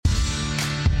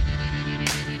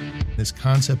this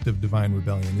concept of divine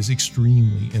rebellion is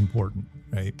extremely important,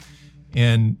 right?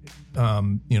 And,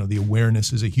 the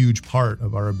awareness is a huge part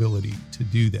of our ability to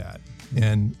do that.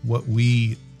 And what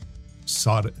we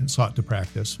sought to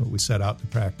practice, what we set out to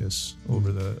practice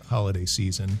over the holiday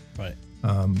season, right?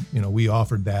 We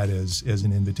offered that as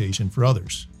an invitation for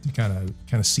others to kind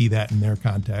of see that in their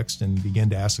context and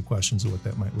begin to ask the questions of what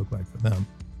that might look like for them.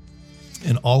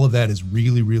 And all of that is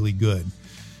really, really good.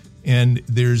 And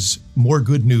there's more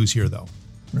good news here, though,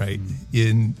 right?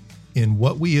 In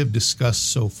what we have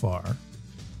discussed so far,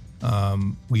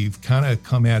 we've kind of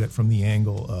come at it from the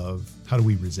angle of how do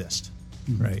we resist,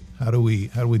 right? How do we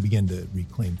begin to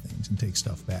reclaim things and take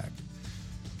stuff back?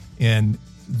 And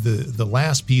the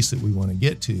last piece that we want to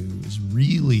get to is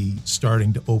really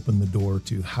starting to open the door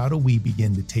to how do we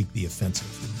begin to take the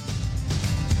offensive.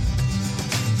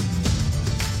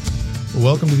 Well,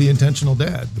 welcome to The Intentional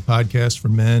Dad, the podcast for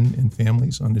men and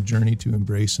families on the journey to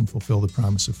embrace and fulfill the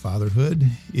promise of fatherhood.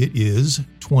 It is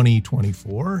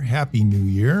 2024. Happy New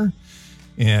Year.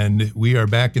 And we are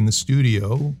back in the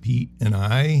studio, Pete and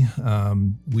I.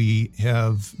 We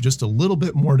have just a little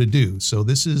bit more to do. So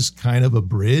this is kind of a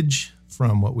bridge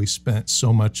from what we spent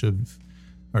so much of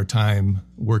our time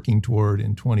working toward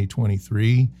in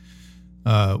 2023.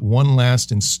 One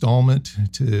last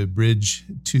installment to bridge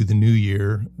to the new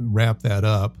year, wrap that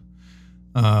up.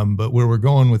 But where we're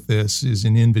going with this is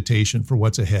an invitation for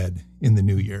what's ahead in the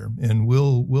new year. And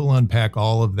we'll unpack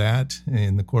all of that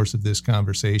in the course of this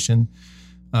conversation.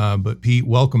 But Pete,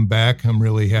 welcome back. I'm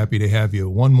really happy to have you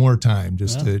one more time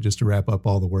just to wrap up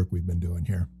all the work we've been doing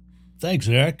here. Thanks,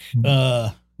 Eric.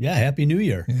 Happy New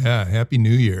Year. Yeah, Happy New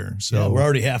Year. So we're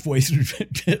already halfway through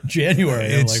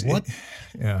January. I'm like, what?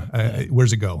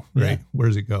 Where's it go? Right? Yeah.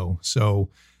 Where's it go? So,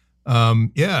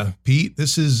 Pete,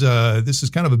 this is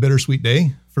kind of a bittersweet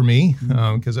day for me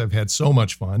because I've had so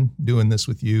much fun doing this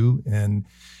with you, and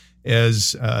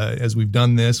as we've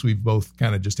done this, we've both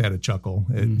kind of just had a chuckle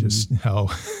at just how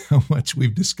much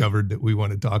we've discovered that we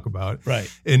want to talk about. Right.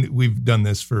 And we've done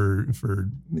this for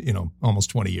almost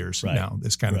 20 years now,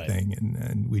 this kind of thing.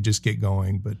 And we just get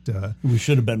going, but we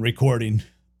should have been recording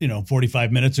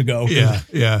 45 minutes ago.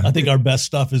 Yeah. I think our best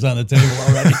stuff is on the table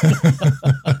already.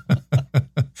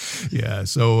 Yeah.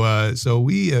 So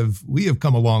we have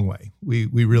come a long way. We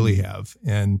really have.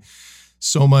 And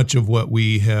so much of what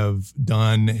we have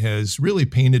done has really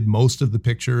painted most of the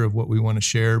picture of what we want to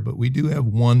share, but we do have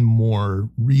one more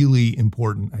really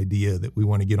important idea that we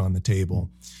want to get on the table.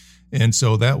 And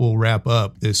so that will wrap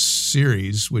up this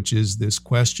series, which is this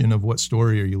question of what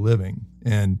story are you living?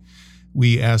 And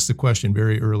we asked the question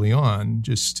very early on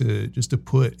just to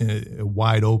put a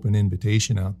wide open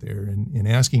invitation out there. And in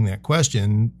asking that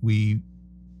question, we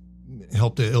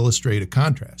help to illustrate a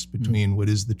contrast between what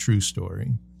is the true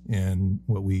story and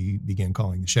what we began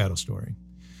calling the shadow story.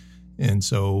 And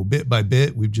so bit by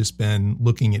bit, we've just been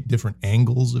looking at different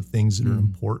angles of things that are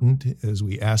important as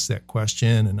we ask that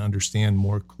question and understand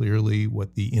more clearly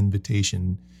what the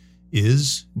invitation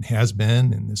is and has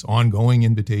been, and this ongoing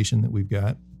invitation that we've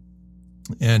got.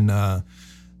 And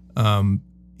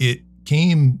it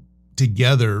came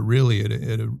together really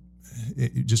at a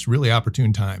just really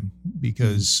opportune time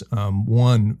because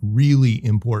one really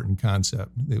important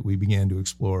concept that we began to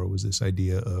explore was this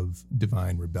idea of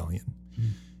divine rebellion.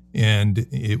 And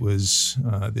it was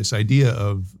this idea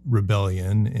of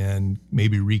rebellion and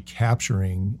maybe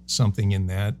recapturing something in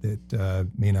that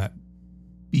may not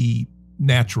be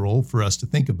natural for us to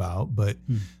think about, but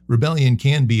rebellion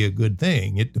can be a good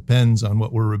thing. It depends on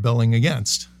what we're rebelling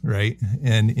against, right?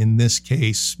 And in this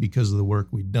case, because of the work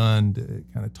we've done to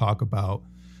kind of talk about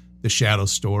the shadow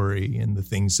story and the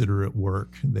things that are at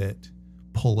work that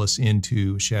pull us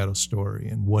into a shadow story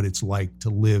and what it's like to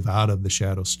live out of the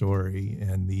shadow story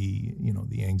and the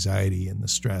anxiety and the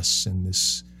stress and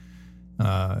this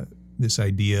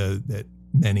idea that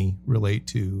many relate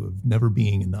to of never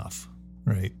being enough,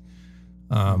 right?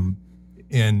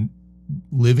 And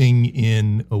living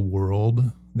in a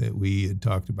world that we had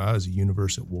talked about as a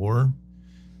universe at war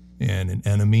and an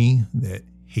enemy that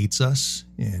hates us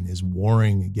and is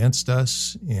warring against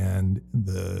us, and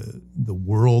the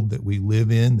world that we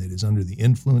live in that is under the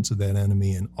influence of that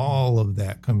enemy, and all of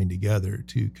that coming together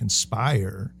to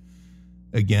conspire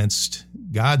against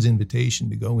God's invitation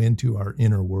to go into our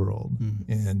inner world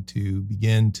and to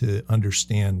begin to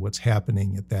understand what's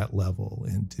happening at that level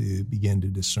and to begin to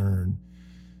discern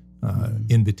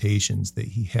invitations that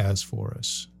he has for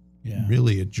us. Yeah.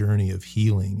 Really a journey of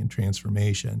healing and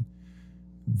transformation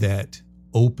that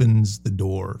opens the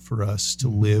door for us to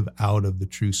live out of the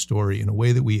true story in a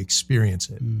way that we experience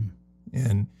it.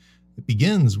 And it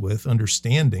begins with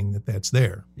understanding that that's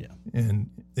there. Yeah. And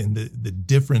and the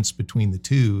difference between the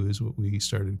two is what we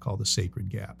started to call the sacred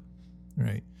gap,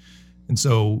 right? And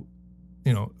so,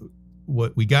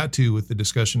 what we got to with the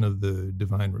discussion of the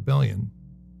divine rebellion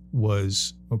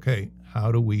was, okay,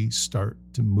 how do we start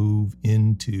to move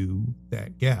into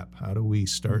that gap? How do we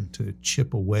start to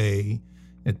chip away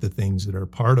at the things that are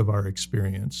part of our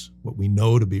experience, what we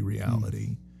know to be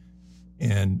reality,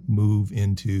 and move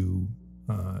into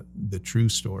the true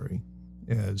story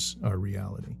as our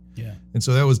reality? Yeah. And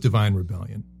so that was divine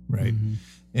rebellion, right? Mm-hmm.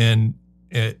 And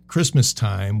at Christmas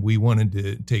time, we wanted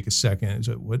to take a second and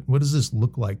say, what does this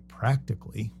look like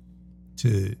practically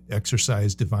to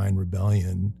exercise divine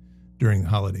rebellion during the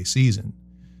holiday season?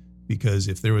 Because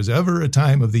if there was ever a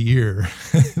time of the year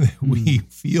that we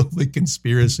feel the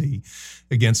conspiracy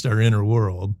against our inner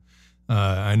world,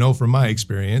 I know from my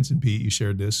experience, and Pete, you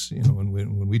shared this,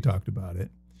 when we talked about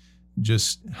it,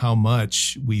 just how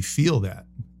much we feel that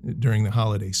during the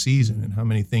holiday season and how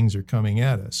many things are coming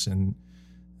at us and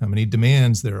how many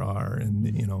demands there are.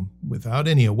 And, without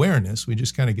any awareness, we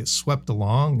just kind of get swept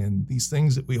along. And these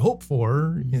things that we hope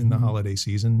for in the holiday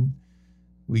season,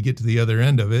 we get to the other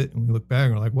end of it and we look back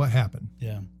and we're like, what happened?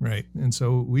 Yeah. Right. And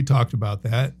so we talked about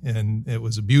that, and it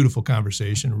was a beautiful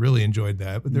conversation. Really enjoyed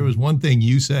that. But there was one thing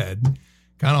you said,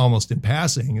 kind of almost in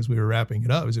passing as we were wrapping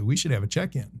it up, is that we should have a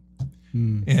check-in.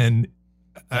 And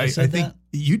I think that?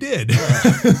 you did.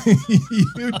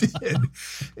 You did.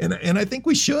 And I think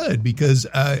we should, because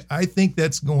I think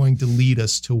that's going to lead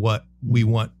us to what we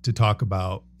want to talk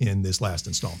about in this last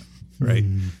installment, right?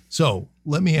 So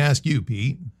let me ask you,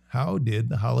 Pete, how did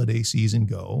the holiday season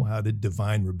go? How did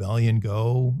Divine Rebellion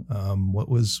go? What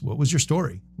was your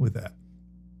story with that?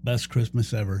 Best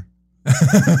Christmas ever.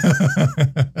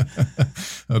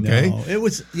 Okay. No, it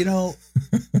was,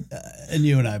 and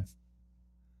you and I've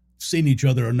seen each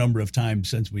other a number of times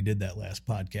since we did that last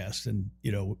podcast, and,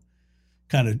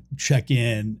 kind of check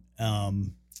in.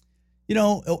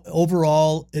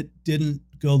 Overall, it didn't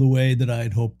go the way that I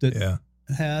had hoped it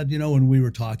had, when we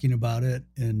were talking about it.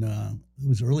 And it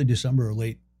was early December or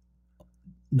late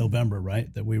November,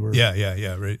 right? That we were.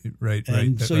 Yeah. Right.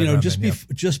 And so,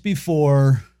 just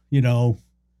before,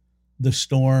 the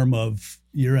storm of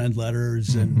year-end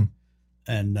letters and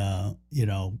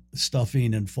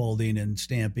stuffing and folding and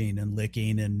stamping and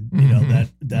licking and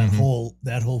that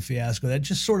whole fiasco, that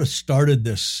just sort of started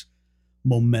this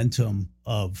momentum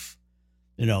of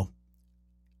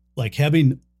like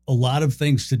having a lot of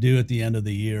things to do at the end of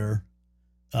the year,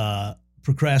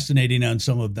 procrastinating on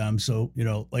some of them. So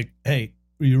like, hey,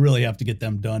 you really have to get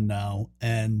them done now.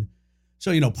 And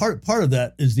so part of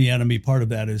that is the enemy, part of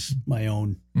that is my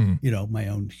own my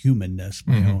own humanness,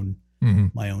 my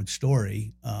own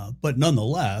story. But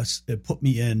nonetheless, it put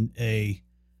me in a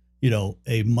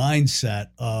mindset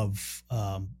of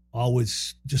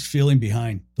always just feeling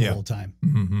behind the whole time.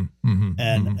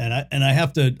 And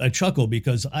I chuckle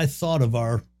because I thought of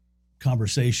our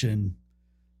conversation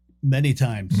many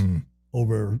times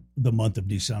over the month of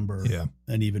December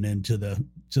and even into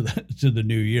the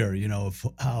new year, of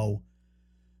how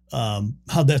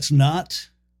that's not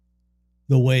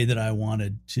the way that I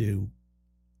wanted to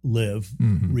live,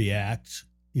 react,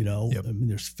 I mean,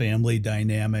 there's family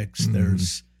dynamics,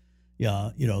 there's,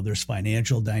 there's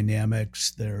financial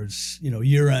dynamics, there's,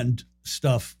 year-end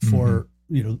stuff for,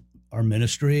 our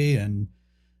ministry. And,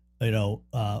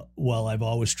 while I've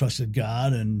always trusted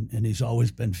God and he's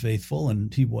always been faithful,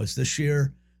 and he was this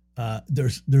year,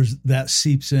 there's that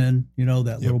seeps in,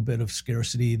 that little bit of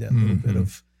scarcity, that little bit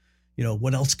of,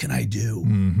 what else can I do?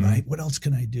 Right? What else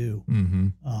can I do?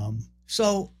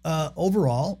 So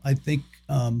overall, I think,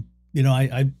 I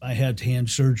had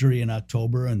hand surgery in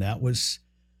October, and that was,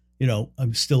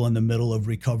 I'm still in the middle of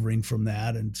recovering from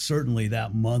that. And certainly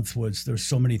that month there's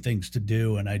so many things to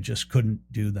do, and I just couldn't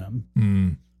do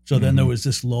them. So then there was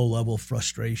this low level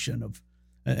frustration of,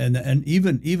 and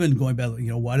even going back,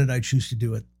 why did I choose to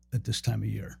do it at this time of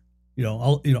year?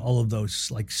 All of those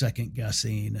like second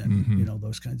guessing and,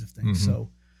 those kinds of things. So,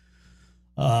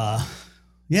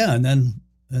 and then,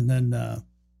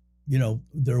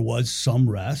 there was some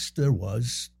rest. There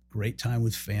was great time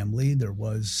with family. There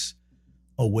was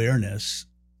awareness.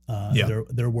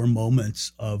 There were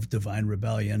moments of divine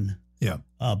rebellion,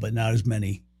 but not as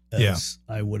many as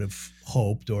I would have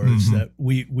hoped, or as that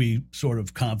we sort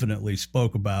of confidently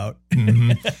spoke about.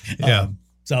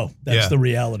 So that's the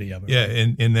reality of it. Yeah.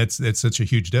 Right? And that's such a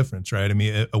huge difference, right? I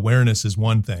mean, awareness is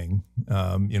one thing,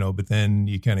 but then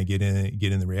you kind of get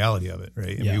in the reality of it,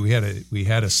 right? I mean, we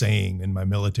had a saying in my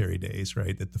military days,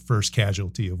 right, that the first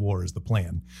casualty of war is the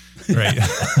plan, right?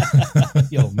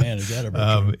 Yo, man, is that ever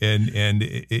true? And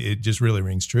it just really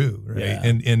rings true, right? Yeah.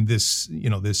 And this,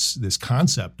 this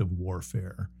concept of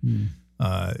warfare,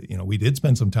 we did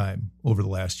spend some time over the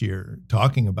last year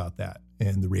talking about that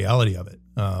and the reality of it.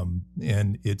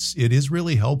 And it is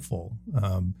really helpful,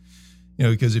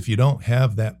 because if you don't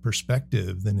have that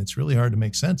perspective, then it's really hard to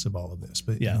make sense of all of this.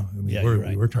 But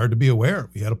we worked hard to be aware.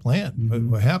 We had a plan. Mm-hmm.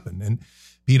 What happened? And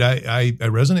Pete, I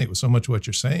resonate with so much of what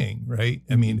you're saying, right?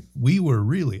 I mean, we were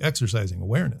really exercising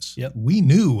awareness. Yep. We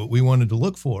knew what we wanted to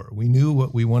look for. We knew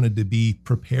what we wanted to be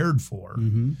prepared for.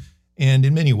 Mm-hmm. And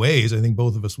in many ways, I think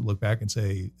both of us would look back and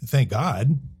say, thank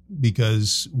God,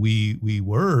 because we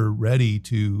were ready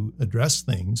to address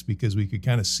things because we could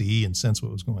kind of see and sense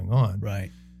what was going on.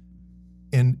 Right.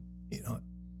 And,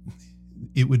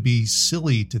 it would be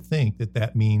silly to think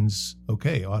that means,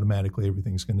 okay, automatically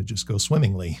everything's going to just go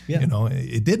swimmingly. Yeah.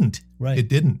 It didn't. Right. It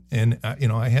didn't. And,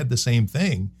 I had the same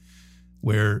thing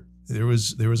where there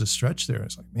was a stretch there. I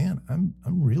was like, man, I'm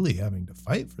really having to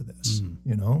fight for this,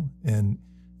 and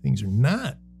things are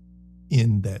not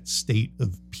in that state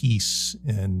of peace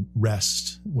and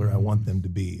rest where I want them to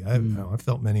be. I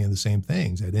felt many of the same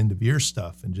things, that end of year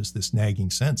stuff and just this nagging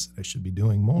sense that I should be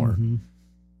doing more. Mm-hmm.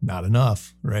 Not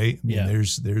enough, right? I mean,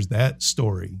 there's that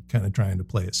story kind of trying to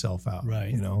play itself out,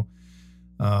 right?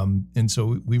 And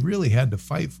so we really had to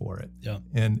fight for it,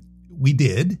 and we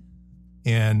did.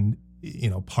 And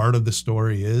part of the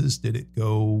story is, did it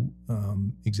go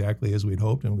exactly as we'd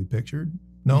hoped and we pictured?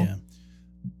 No. Yeah.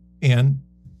 And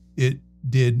it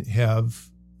did have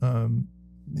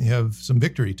some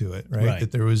victory to it, right?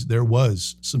 That there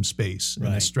was some space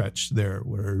and a stretch there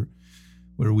where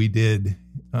we did,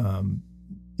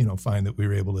 find that we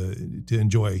were able to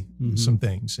enjoy some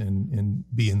things and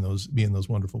be in those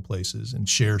wonderful places and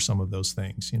share some of those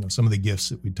things. Some of the gifts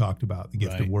that we talked about, the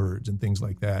gift of words and things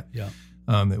like that. Yeah.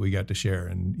 That we got to share,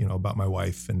 and about my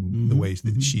wife and the ways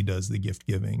that she does the gift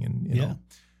giving, and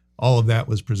all of that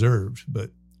was preserved,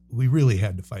 but we really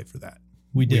had to fight for that.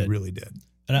 We did. We really did.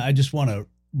 And I just want to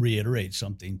reiterate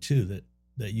something too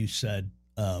that you said,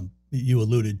 you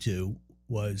alluded to,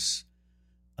 was,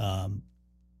 the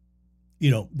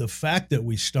fact that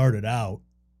we started out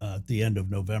at the end of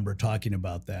November talking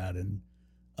about that and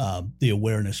the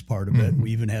awareness part of it.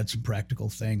 We even had some practical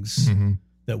things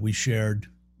that we shared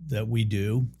that we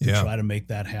do to try to make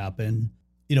that happen.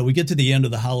 We get to the end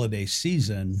of the holiday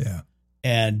season. Yeah.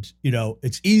 And,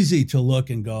 it's easy to look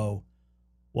and go,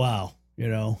 wow,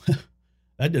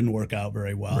 that didn't work out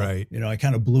very well. Right. I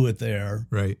kind of blew it there.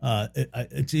 Right.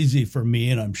 It's easy for me,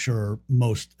 and I'm sure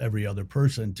most every other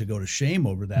person, to go to shame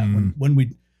over that.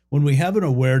 When we have an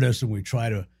awareness and we try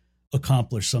to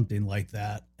accomplish something like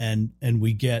that, and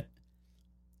we get,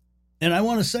 and I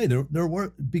want to say there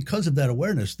were, because of that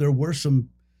awareness, there were some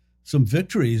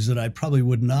victories that I probably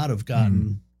would not have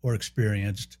gotten or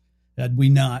experienced had we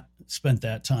not spent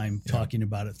that time talking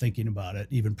about it, thinking about it,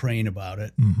 even praying about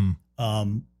it.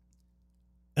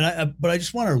 But I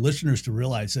just want our listeners to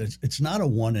realize that it's not a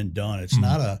one and done. It's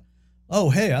not a, oh,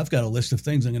 hey, I've got a list of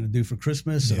things I'm going to do for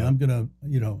Christmas, and I'm going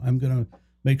to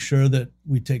make sure that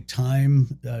we take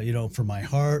time, for my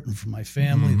heart and for my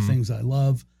family, and things I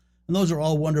love. And those are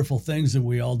all wonderful things, and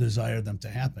we all desire them to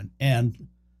happen. And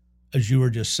as you were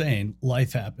just saying,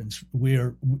 life happens.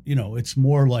 It's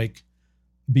more like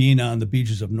being on the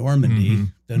beaches of Normandy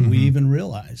than we even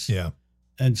realize. Yeah.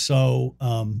 And so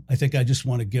I think I just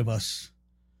want to give us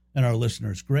and our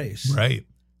listeners grace. Right.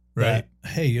 That,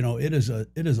 hey,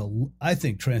 I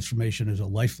think transformation is a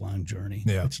lifelong journey.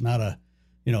 Yeah. It's not a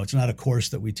course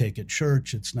that we take at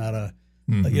church. It's not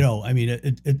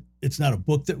it's not a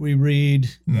book that we read.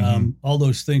 All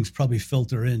those things probably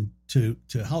filter in to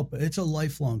help. It's a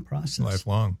lifelong process.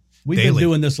 Lifelong. We've been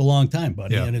doing this a long time,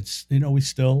 buddy. Yeah. And it's,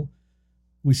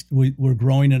 we're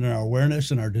growing in our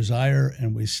awareness and our desire,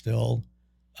 and we still,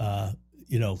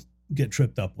 get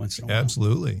tripped up once in a while.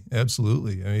 Absolutely.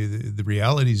 I mean, the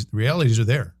realities are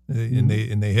there, and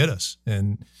they hit us.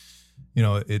 And,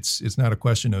 it's not a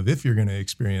question of if you're going to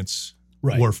experience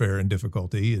warfare and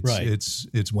difficulty.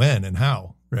 It's when and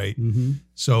how, right?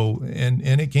 So, and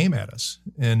it came at us.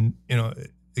 And,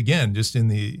 again, just in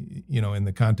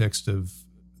the context of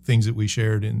things that we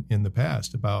shared in the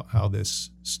past about how this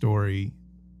story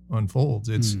unfolds,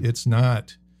 it's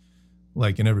not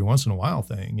like an every once in a while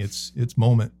thing. It's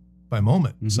moment by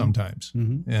moment sometimes.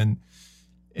 And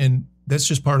that's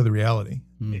just part of the reality.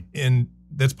 And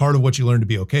that's part of what you learn to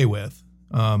be okay with,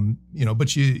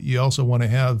 But you also want to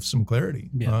have some clarity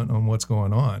on what's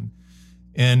going on.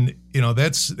 And,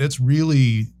 that's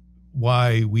really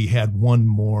why we had one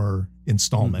more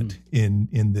installment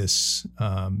in this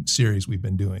series we've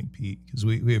been doing, Pete, because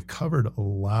we have covered a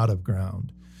lot of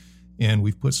ground and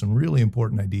we've put some really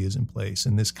important ideas in place.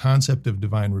 And this concept of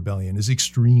divine rebellion is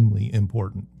extremely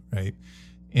important, right?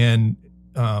 And,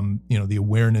 the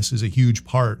awareness is a huge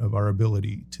part of our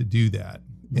ability to do that.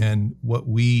 And what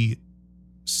we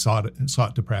sought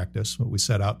to practice, what we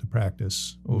set out to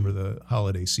practice over the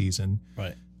holiday season,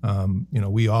 right?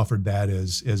 We offered that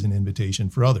as an invitation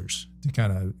for others to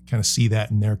kind of see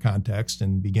that in their context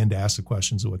and begin to ask the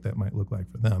questions of what that might look like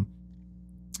for them.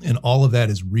 And all of that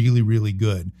is really, really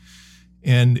good.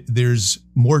 And there's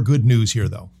more good news here,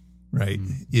 though, right?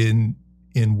 In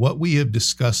what we have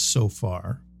discussed so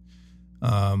far,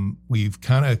 we've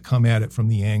kind of come at it from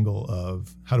the angle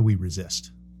of how do we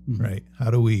resist, right? How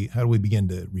do we begin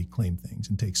to reclaim things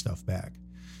and take stuff back?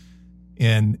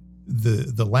 And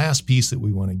the last piece that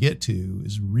we want to get to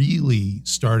is really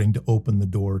starting to open the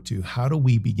door to how do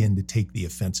we begin to take the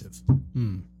offensive,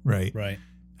 right? Right.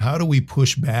 How do we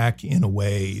push back in a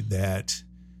way that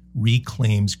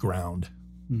reclaims ground,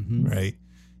 right?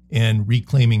 And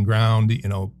reclaiming ground,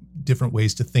 different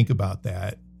ways to think about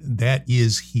that. That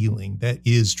is healing. That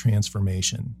is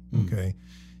transformation, okay?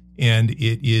 And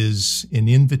it is an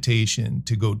invitation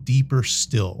to go deeper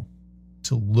still,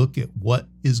 to look at what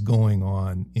is going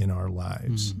on in our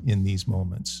lives in these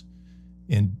moments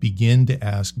and begin to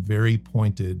ask very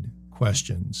pointed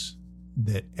questions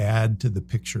that add to the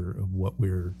picture of what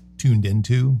we're tuned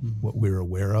into, what we're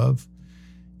aware of,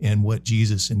 and what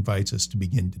Jesus invites us to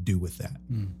begin to do with that.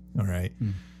 All right.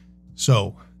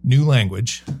 So, new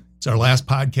language. It's our last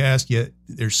podcast, yet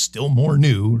there's still more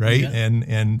new, right? Yeah.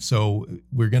 And so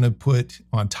we're going to put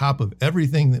on top of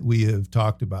everything that we have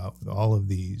talked about with all of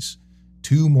these,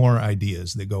 two more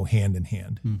ideas that go hand in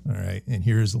hand. All right. And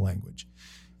here's the language.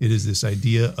 It is this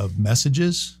idea of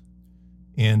messages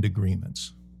and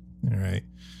agreements. All right.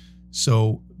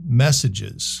 So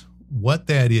messages, what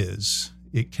that is,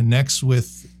 it connects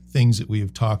with things that we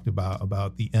have talked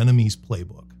about the enemy's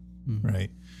playbook,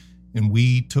 right? And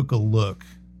we took a look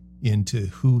into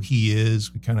who he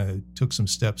is. We kind of took some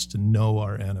steps to know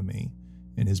our enemy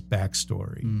and his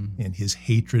backstory and his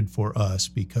hatred for us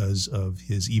because of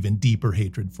his even deeper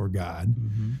hatred for God.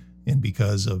 And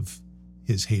because of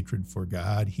his hatred for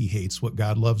God, he hates what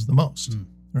God loves the most,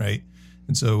 right?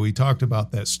 And so we talked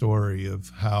about that story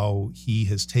of how he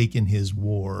has taken his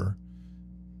war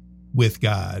with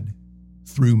God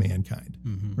through mankind,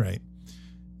 right?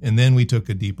 And then we took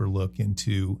a deeper look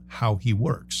into how he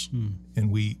works. And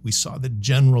we saw the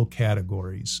general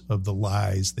categories of the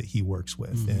lies that he works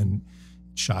with. And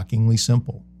shockingly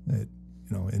simple that,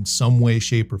 in some way,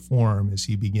 shape, or form, as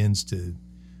he begins to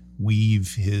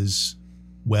weave his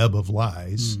web of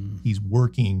lies, he's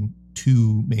working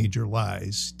two major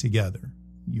lies together.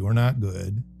 You're not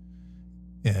good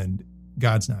and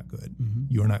God's not good.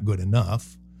 You're not good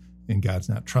enough and God's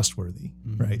not trustworthy,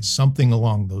 right? Something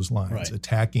along those lines,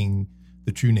 attacking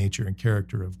the true nature and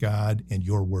character of God and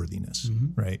your worthiness,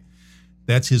 right?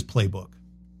 That's his playbook,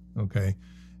 okay?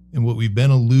 And what we've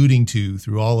been alluding to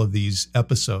through all of these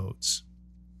episodes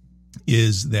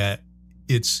is that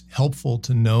it's helpful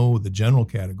to know the general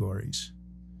categories,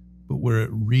 but where it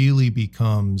really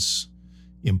becomes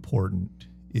important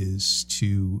is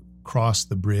to cross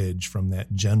the bridge from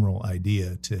that general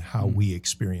idea to how we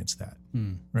experience that,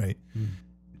 right?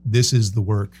 This is the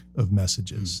work of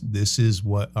messages. This is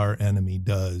what our enemy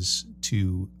does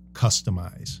to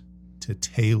customize, to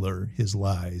tailor his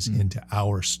lies into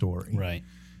our story. Right.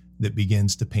 That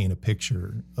begins to paint a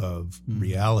picture of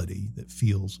reality that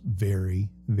feels very,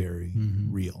 very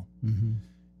real.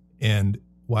 And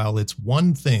while it's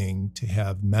one thing to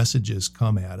have messages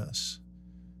come at us,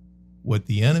 what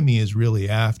the enemy is really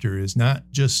after is not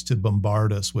just to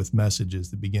bombard us with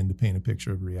messages that begin to paint a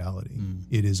picture of reality.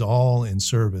 It is all in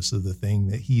service of the thing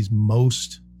that he's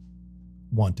most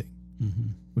wanting,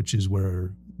 which is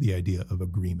where the idea of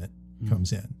agreement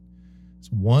comes in.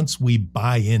 So once we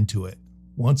buy into it,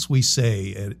 once we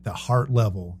say at the heart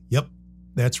level, yep,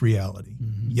 that's reality.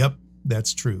 Yep,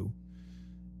 that's true.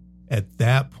 At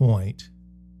that point,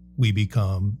 we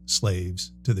become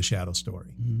slaves to the shadow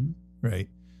story, right?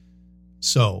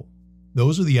 So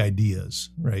those are the ideas,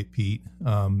 right, Pete?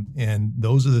 And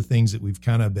those are the things that we've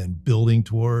kind of been building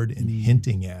toward and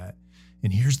hinting at.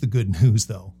 And here's the good news,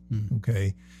 though,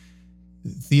 okay?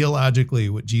 Theologically,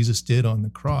 what Jesus did on the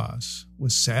cross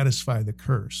was satisfy the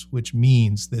curse, which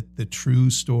means that the true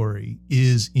story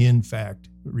is, in fact,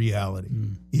 reality.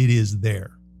 It is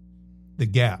there. the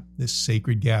gap, this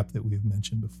sacred gap that we've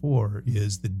mentioned before,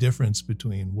 is the difference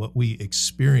between what we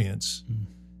experience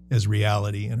as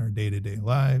reality in our day-to-day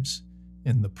lives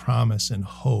and the promise and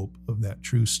hope of that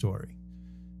true story,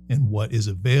 and what is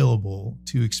available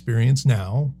to experience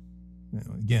now.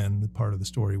 Again, the part of the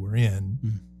story we're in.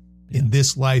 In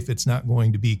this life, it's not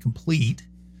going to be complete,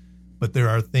 but there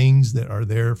are things that are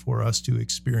there for us to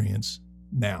experience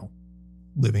now,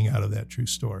 living out of that true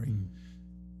story.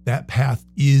 That path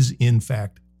is, in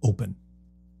fact, open,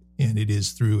 and it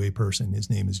is through a person. His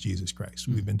name is Jesus Christ.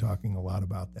 We've been talking a lot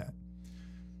about that.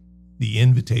 The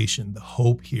invitation, the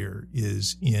hope here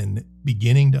is in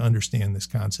beginning to understand this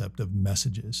concept of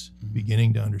messages,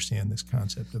 beginning to understand this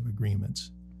concept of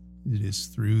agreements. It is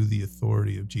through the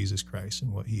authority of Jesus Christ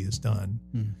and what he has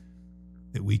done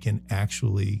that we can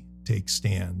actually take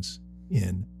stands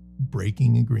in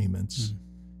breaking agreements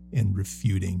and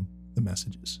refuting the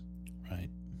messages. Right.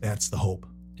 That's the hope.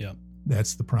 Yeah.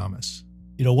 That's the promise.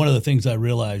 You know, one of the things I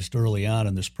realized early on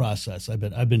in this process, I've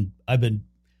been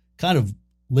kind of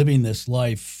living this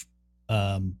life,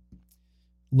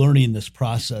 learning this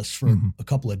process for a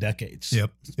couple of decades.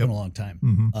 It's been a long time,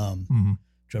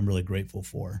 which I'm really grateful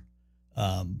for.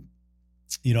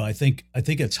 You know, I think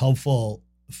it's helpful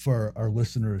for our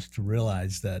listeners to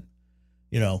realize that,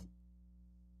 you know,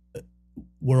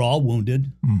 we're all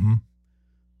wounded.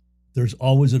 There's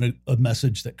always a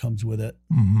message that comes with it.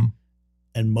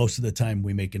 And most of the time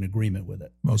we make an agreement with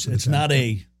it. It's not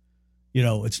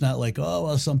it's not like, oh,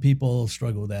 well, some people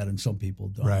struggle with that and some people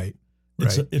don't. Right.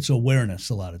 It's awareness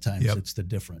a lot of times. It's the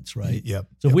difference, right?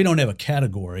 So if we don't have a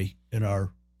category in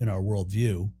our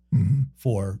worldview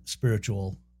for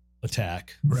spiritual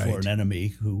attack, for an enemy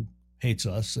who hates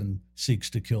us and seeks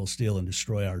to kill, steal, and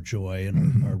destroy our joy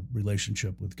and our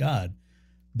relationship with God,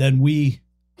 then we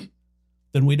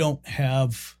don't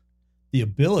have the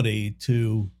ability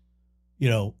to, you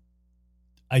know,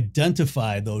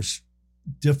 identify those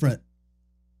different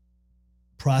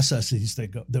processes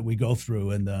that we go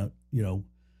through, and you know,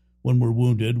 when we're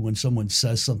wounded, when someone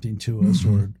says something to us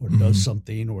or does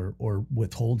something or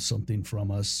withholds something from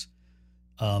us,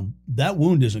 that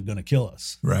wound isn't going to kill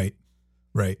us. Right.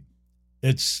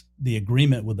 It's the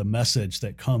agreement with the message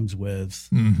that comes with,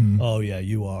 oh yeah,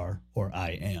 you are, or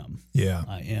I am.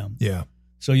 I am.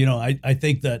 So, you know, I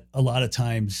think that a lot of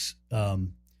times,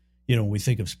 you know, when we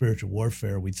think of spiritual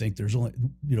warfare, we think there's only,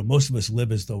 you know, most of us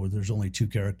live as though there's only two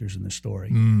characters in the story.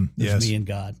 There's me and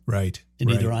God. And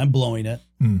either I'm blowing it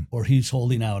or he's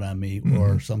holding out on me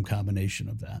or some combination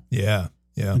of that.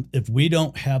 And if we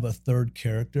don't have a third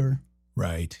character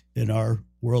in our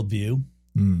worldview,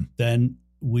 then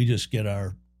we just get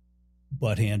our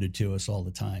butt handed to us all the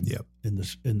time in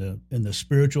the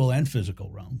spiritual and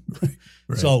physical realm.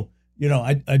 So, you know,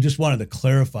 I just wanted to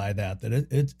clarify that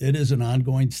it is an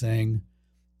ongoing thing,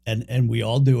 and we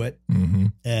all do it.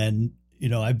 And, you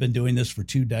know, I've been doing this for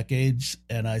 2 decades,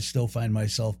 and I still find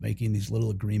myself making these little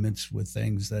agreements with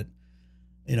things that,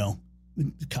 you know,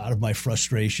 out of my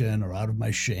frustration or out of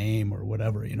my shame or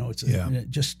whatever. You know,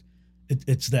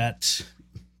 it's that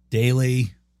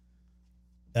daily,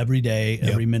 every day,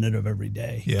 every minute of every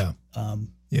day.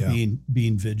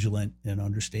 Being vigilant and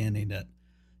understanding that,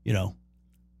 you know,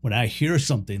 when I hear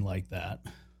something like that,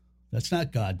 that's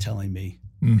not God telling me,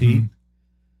 Pete,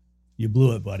 you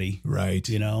blew it, buddy.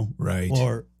 You know?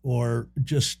 Or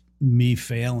just me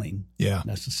failing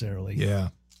necessarily.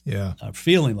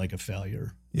 Feeling like a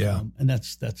failure. And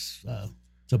that's it's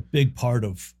a big part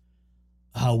of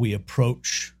how we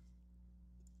approach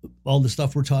all the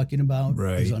stuff we're talking about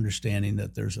is understanding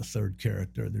that there's a third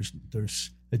character.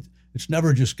 It's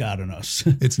never just God and us.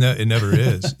 It never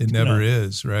is. It never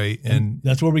is. Right. And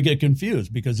that's where we get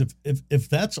confused, because if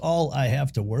that's all I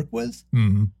have to work with,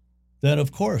 then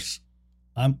of course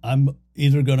I'm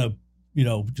either going to, you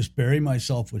know, just bury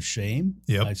myself with shame.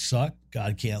 I suck.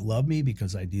 God can't love me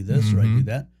because I do this or I do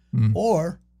that.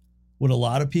 Or what a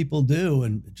lot of people do,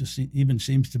 and it just even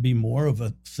seems to be more of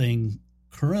a thing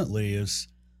currently, is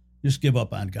just give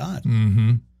up on God.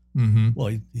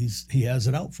 Well, he has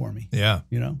it out for me.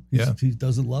 You know, he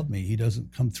doesn't love me. He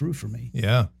doesn't come through for me.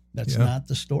 That's not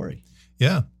the story.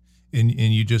 And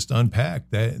you just unpack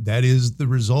that is the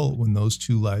result when those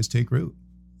two lies take root.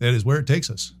 That is where it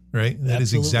takes us, right? That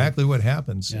is exactly what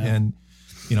happens. And,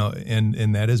 you know,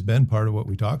 and that has been part of what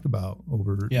we talked about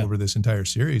over this entire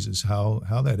series, is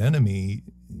how that enemy,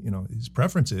 you know, his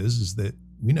preference is that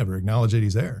we never acknowledge that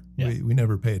he's there. We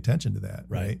never pay attention to that.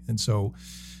 Right. And so,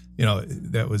 you know,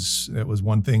 that was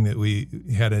one thing that we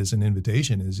had as an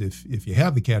invitation, is if you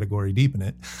have the category, deepen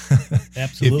it.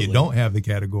 Absolutely. If you don't have the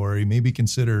category, maybe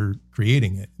consider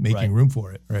creating it, making room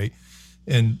for it. Right.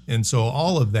 And so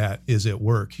all of that is at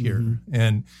work here.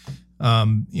 And,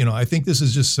 I think this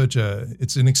is just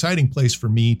it's an exciting place for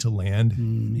me to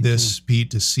land this,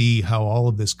 Pete, to see how all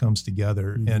of this comes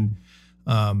together. And,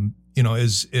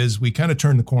 as we kind of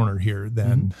turn the corner here,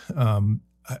 then,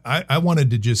 I wanted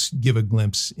to just give a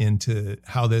glimpse into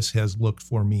how this has looked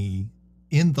for me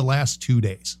in the last 2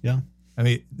 days. Yeah. I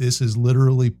mean, this has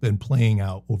literally been playing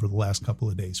out over the last couple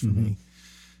of days for me.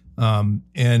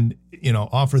 And,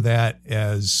 offer that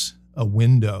as a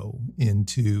window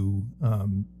into,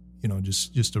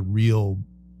 just a real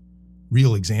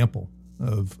example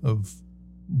of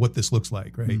what this looks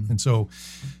like. Right. And so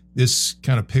this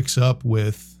kind of picks up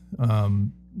with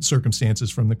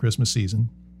circumstances from the Christmas season.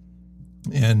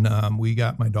 And we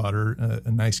got my daughter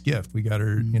a nice gift. We got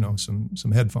her,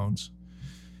 some headphones.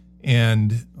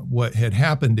 And what had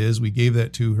happened is we gave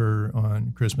that to her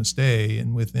on Christmas Day,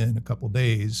 and within a couple of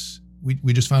days,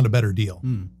 we just found a better deal,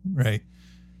 right?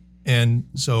 And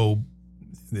so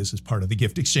this is part of the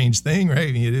gift exchange thing,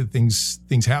 right?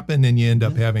 Things happen, and you end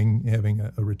up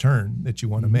having a return that you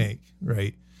want to make,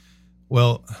 right?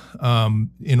 Well,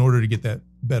 in order to get that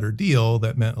better deal,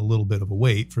 that meant a little bit of a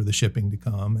wait for the shipping to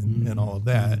come and all of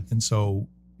that. And so,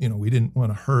 we didn't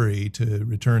want to hurry to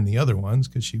return the other ones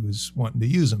because she was wanting to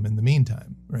use them in the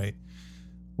meantime, right?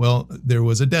 Well, there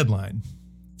was a deadline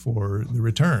for the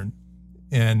return,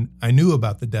 and I knew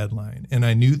about the deadline and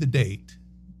I knew the date,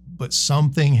 but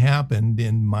something happened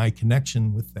in my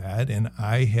connection with that, and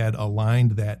I had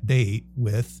aligned that date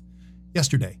with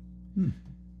yesterday.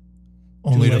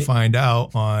 Only to find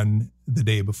out on the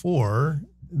day before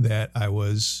that I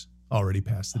was already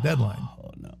past the deadline. Oh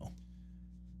no!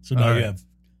 So now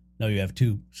you have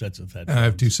two sets of headphones. I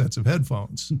have two sets of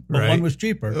headphones. But right? One was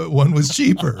cheaper. One was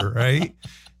cheaper, right?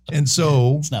 And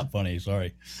so it's not funny.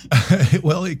 Sorry.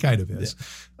 Well, it kind of is.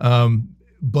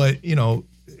 But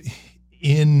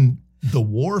in the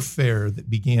warfare that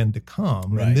began to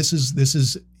come, and this is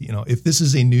if this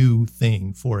is a new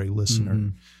thing for a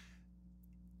listener.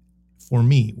 For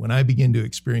me, when I begin to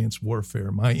experience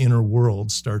warfare, my inner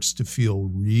world starts to feel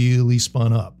really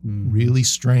spun up, really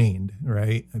strained,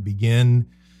 right? I begin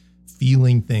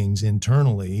feeling things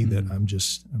internally that I'm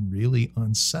really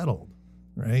unsettled,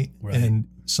 right? And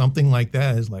something like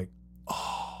that is like,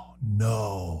 oh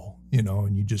no,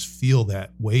 and you just feel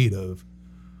that weight of,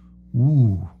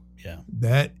 ooh,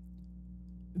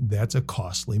 that's a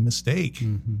costly mistake,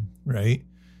 right?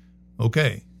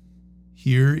 Okay.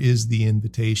 Here is the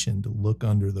invitation to look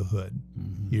under the hood.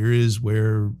 Here is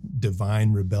where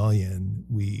divine rebellion,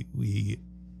 we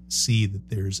see that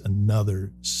there's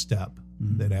another step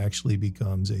that actually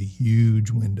becomes a huge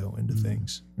window into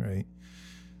things, right?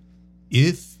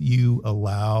 If you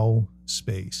allow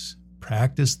space,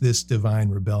 practice this divine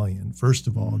rebellion, first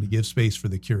of all, to give space for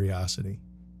the curiosity.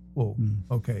 Whoa,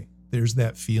 okay, there's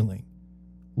that feeling.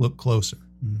 Look closer.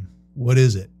 What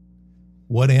is it?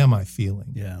 What am I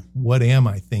feeling? Yeah. What am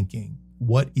I thinking?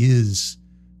 What is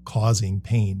causing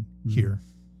pain here?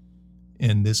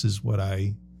 And this is what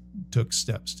I took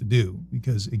steps to do,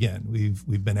 because again,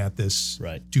 we've been at this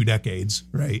 2 decades,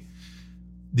 right?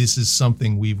 This is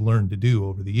something we've learned to do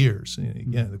over the years. And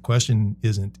again, the question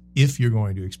isn't if you're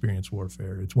going to experience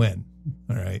warfare, it's when.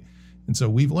 All right. And so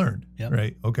we've learned,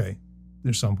 right? Okay,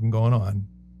 there's something going on.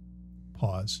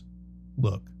 Pause,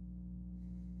 look.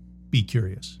 Be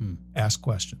curious, ask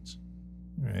questions,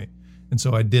 right? And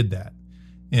so I did that.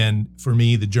 And for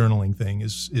me, the journaling thing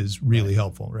is really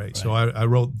helpful, right? So I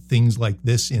wrote things like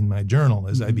this in my journal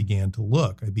as I began to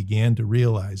look. I began to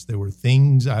realize there were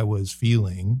things I was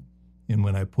feeling, and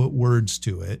when I put words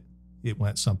to it, it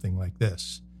went something like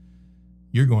this.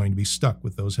 You're going to be stuck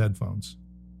with those headphones.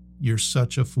 You're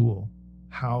such a fool.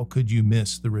 How could you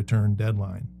miss the return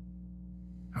deadline?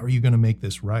 How are you going to make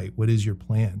this right? What is your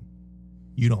plan?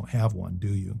 You don't have one, do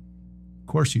you? Of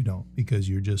course you don't, because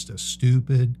you're just a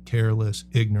stupid, careless,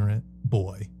 ignorant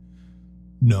boy.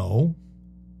 No,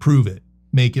 prove it.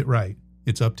 Make it right.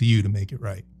 It's up to you to make it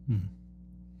right.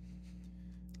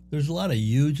 There's a lot of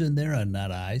yous in there and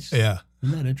not I's. Yeah.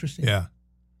 Isn't that interesting? Yeah.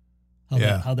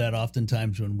 How that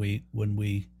oftentimes when we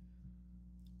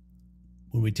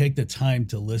take the time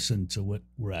to listen to what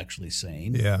we're actually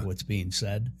saying, what's being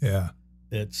said. Yeah.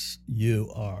 It's you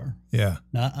are. Yeah.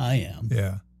 Not I am.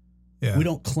 Yeah. Yeah. We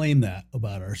don't claim that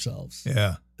about ourselves.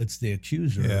 Yeah. It's the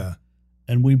accuser. Yeah.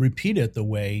 And we repeat it the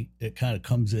way it kind of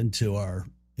comes into our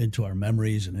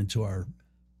memories and into our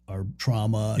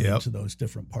trauma and into those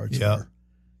different parts of our,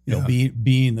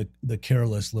 being the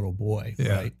careless little boy,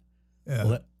 right? Yeah.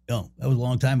 Well, that was a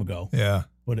long time ago. Yeah.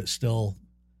 But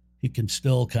he can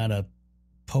still kind of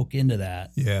poke into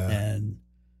that. Yeah. And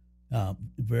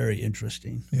very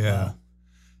interesting. Yeah.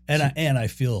 And I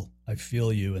feel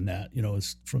you in that,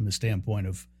 it's from the standpoint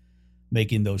of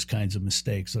making those kinds of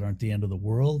mistakes that aren't the end of the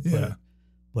world. Yeah.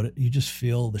 But you just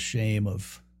feel the shame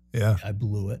of, I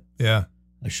blew it. Yeah.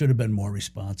 I should have been more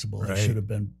responsible. Right. I should have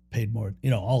been paid more,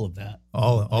 all of that.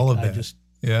 All of that.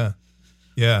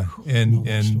 Yeah.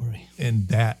 And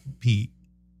that, Pete,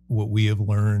 what we have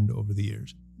learned over the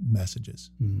years,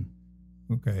 messages.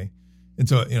 Mm-hmm. Okay. And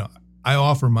so, I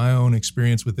offer my own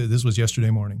experience with it. This was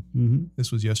yesterday morning. Mm-hmm.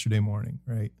 This was yesterday morning.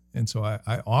 Right. And so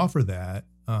I offer that,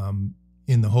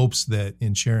 in the hopes that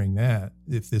in sharing that,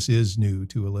 if this is new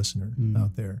to a listener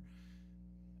out there,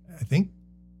 I think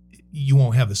you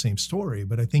won't have the same story,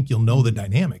 but I think you'll know the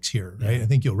dynamics here, right? Yeah. I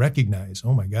think you'll recognize,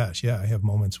 oh my gosh, I have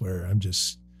moments where I'm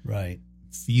just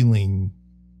feeling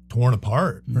torn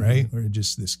apart, right? Or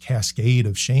just this cascade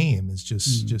of shame is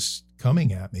just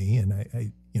coming at me. And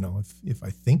I if I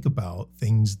think about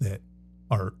things that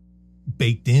are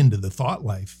baked into the thought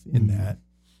life in that,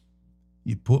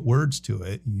 you put words to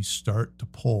it, you start to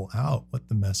pull out what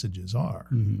the messages are,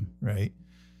 right?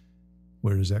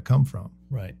 Where does that come from?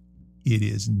 Right. It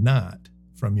is not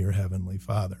from your heavenly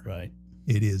Father. Right.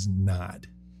 It is not.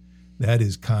 That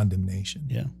is condemnation.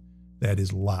 Yeah. That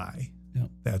is lie. Yeah.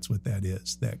 That's what that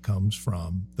is. That comes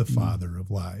from the father of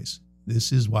lies.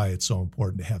 This is why it's so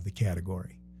important to have the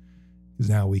category, because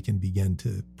now we can begin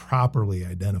to properly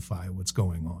identify what's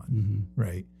going on,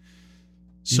 right?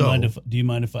 Do you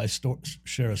mind if I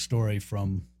share a story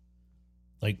from,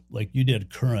 like you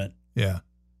did, current? Yeah.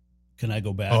 Can I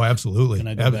go back? Oh, absolutely. Can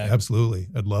I go back? Absolutely.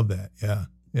 I'd love that. Yeah.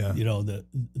 Yeah.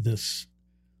 This,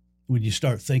 when you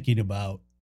start thinking about,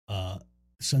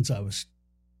 since I was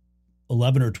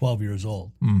 11 or 12 years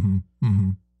old,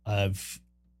 I've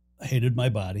hated my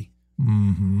body.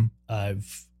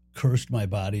 I've cursed my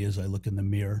body as I look in the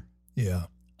mirror. Yeah.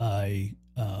 I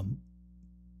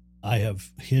have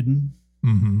hidden,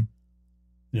 from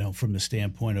the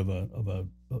standpoint of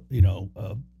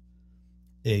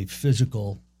a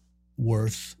physical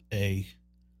worth,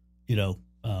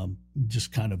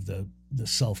 just kind of the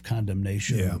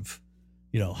self-condemnation of,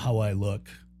 how I look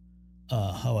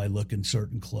in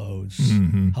certain clothes,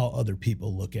 how other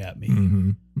people look at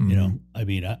me.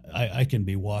 I can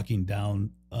be walking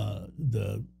down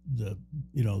the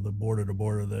border to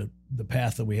border, the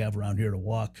path that we have around here to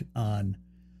walk on,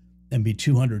 and be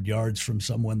 200 yards from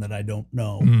someone that I don't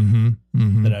know,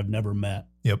 that I've never met.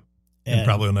 Yep. And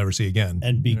probably will never see again.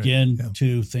 And begin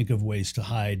to think of ways to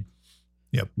hide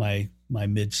my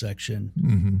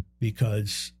midsection,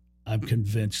 because I'm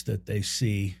convinced that they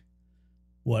see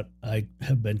what I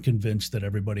have been convinced that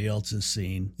everybody else has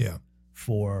seen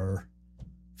for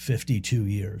 52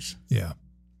 years. Yeah.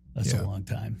 That's a long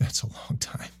time. That's a long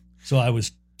time. So I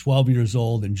was 12 years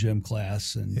old in gym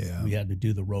class, and we had to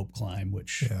do the rope climb,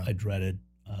 which I dreaded.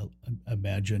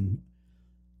 Imagine,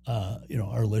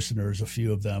 our listeners, a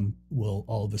few of them will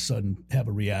all of a sudden have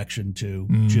a reaction to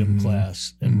gym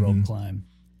class and rope climb.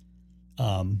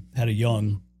 Had a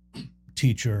young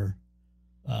teacher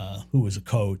who was a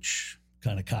coach,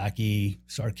 kind of cocky,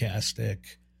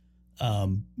 sarcastic,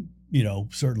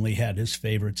 certainly had his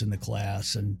favorites in the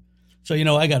class. And so,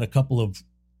 I got a couple of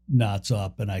knots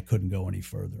up and I couldn't go any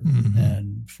further.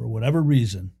 And for whatever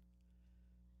reason,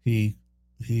 he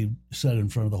said in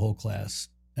front of the whole class,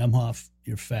 Emhoff,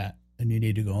 you're fat and you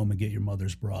need to go home and get your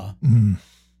mother's bra.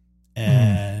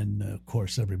 And of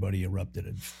course, everybody erupted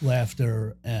in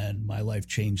laughter, and my life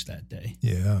changed that day.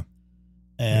 Yeah.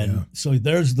 And so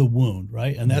there's the wound,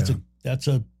 right? And that's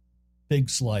a big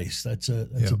slice. That's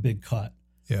a big cut.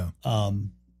 Yeah.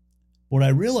 What I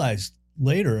realized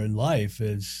later in life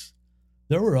is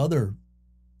there were other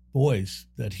boys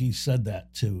that he said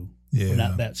that to. Yeah.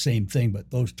 Not that same thing,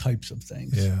 but those types of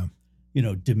things. Yeah.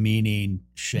 Demeaning,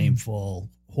 shameful,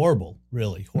 horrible,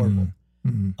 really horrible.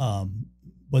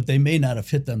 But they may not have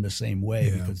hit them the same way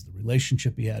because of the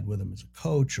relationship he had with him as a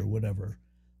coach or whatever.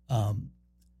 But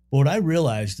what I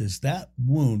realized is that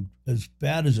wound, as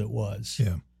bad as it was,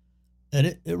 and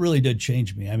it really did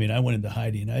change me. I mean, I went into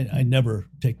hiding. I never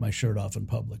take my shirt off in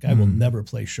public. I will never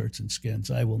play shirts and skins.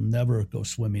 I will never go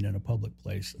swimming in a public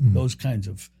place. Those kinds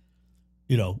of,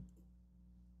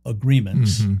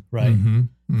 agreements, right?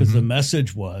 Because the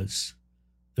message was,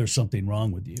 there's something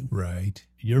wrong with you. Right.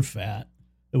 You're fat.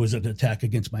 It was an attack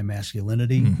against my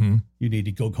masculinity. You need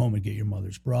to go home and get your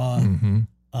mother's bra. And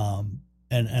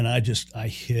I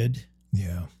hid.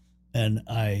 Yeah. And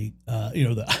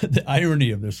the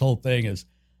irony of this whole thing is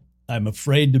I'm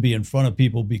afraid to be in front of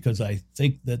people because I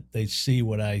think that they see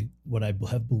what I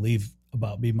have believed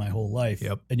about me my whole life.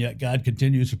 Yep. And yet God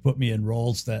continues to put me in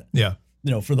roles that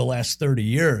for the last 30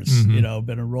 years, been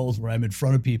in roles where I'm in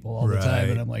front of people all the time,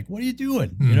 and I'm like, what are you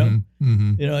doing?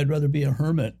 I'd rather be a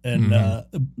hermit, and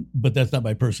but that's not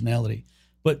my personality.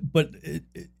 But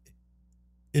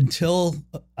until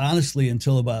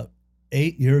about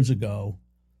 8 years ago,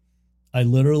 I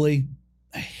literally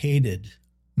hated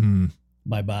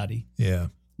my body. Yeah.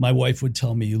 My wife would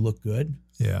tell me, "You look good."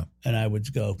 Yeah. And I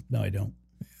would go, "No, I don't."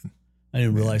 I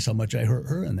didn't realize how much I hurt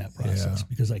her in that process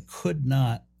because I could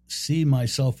not see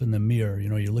myself in the mirror.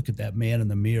 You look at that man in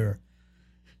the mirror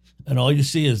and all you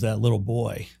see is that little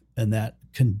boy and that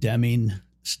condemning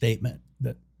statement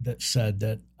that said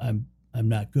that I'm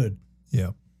not good.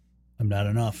 Yeah. I'm not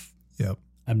enough. Yep.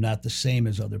 I'm not the same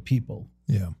as other people.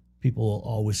 Yeah. People will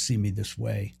always see me this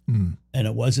way. And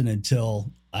it wasn't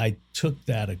until I took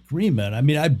that agreement. I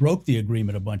mean, I broke the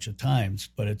agreement a bunch of times,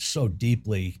 but it's so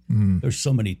deeply, there's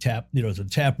so many there's a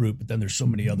tap root, but then there's so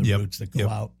many other roots that go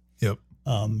out. Yep.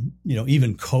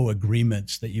 Even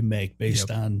co-agreements that you make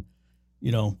based on,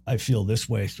 I feel this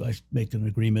way, so I make an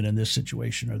agreement in this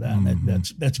situation or that. And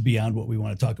that's beyond what we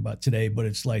want to talk about today. But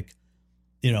it's like,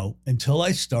 until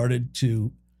I started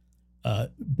to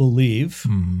believe,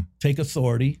 take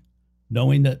authority,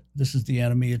 knowing that this is the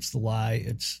enemy, it's the lie,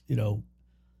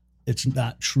 it's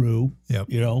not true. Yep.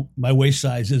 My waist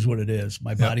size is what it is.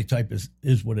 My body type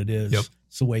is what it is. Yep.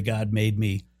 It's the way God made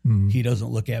me. He doesn't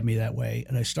look at me that way.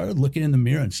 And I started looking in the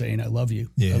mirror and saying, I love you.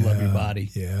 I love your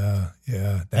body. Yeah.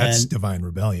 Yeah. That's divine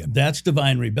rebellion. That's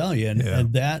divine rebellion. Yeah.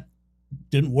 And that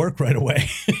didn't work right away.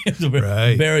 It's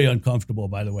very uncomfortable,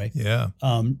 by the way. Yeah.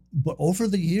 But over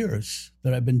the years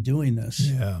that I've been doing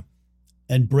this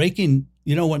and breaking,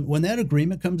 when that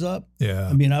agreement comes up,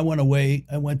 I mean, I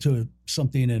went to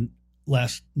something in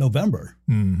last November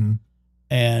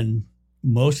and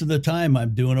most of the time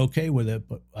I'm doing okay with it,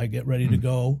 but I get ready to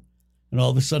go. And all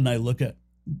of a sudden I look at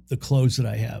the clothes that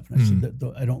I have and I said,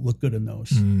 I don't look good in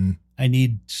those. I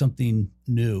need something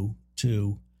new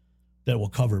that will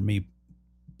cover me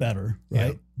better.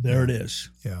 Right. There it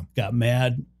is. Yeah. Got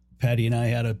mad. Patty and I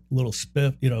had a little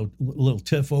spiff, little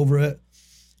tiff over it.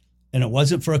 And it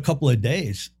wasn't for a couple of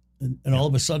days. And all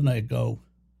of a sudden I go,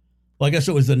 well, I guess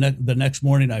it was the next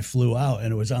morning I flew out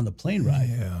and it was on the plane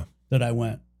ride that I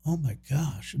went, oh my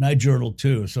gosh. And I journaled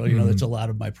too. So, that's a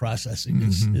lot of my processing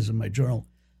is in my journal.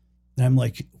 And I'm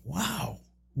like, wow.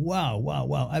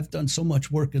 I've done so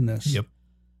much work in this. Yep.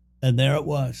 And there it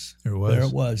was.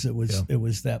 It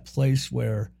was that place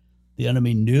where the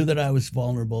enemy knew that I was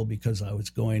vulnerable because I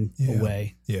was going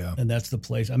away. Yeah. And that's the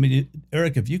place. I mean,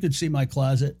 Eric, if you could see my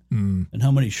closet and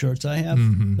how many shirts I have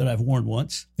that I've worn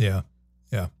once. Yeah.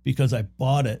 Yeah. Because I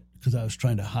bought it because I was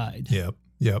trying to hide. Yep.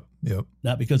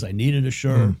 Not because I needed a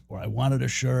shirt or I wanted a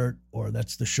shirt or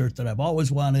that's the shirt that I've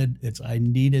always wanted. It's I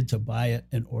needed to buy it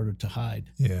in order to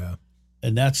hide. Yeah.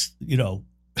 And that's,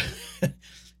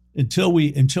 until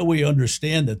we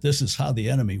understand that this is how the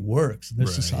enemy works,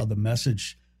 this is how the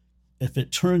message, if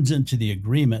it turns into the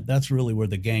agreement, that's really where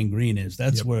the gangrene is.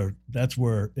 That's where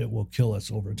it will kill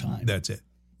us over time. That's it.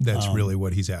 That's really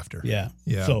what he's after. Yeah.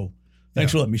 Yeah. So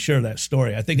thanks for letting me share that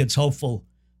story. I think it's helpful,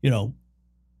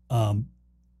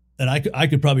 and I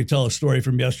could probably tell a story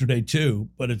from yesterday too,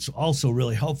 but it's also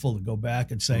really helpful to go back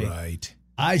and say,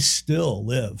 I still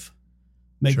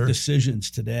make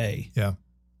decisions today. Yeah.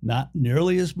 Not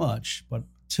nearly as much, but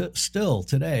still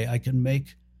today I can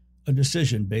make a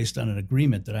decision based on an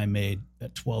agreement that I made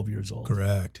at 12 years old.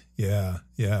 Correct. Yeah.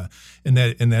 Yeah. And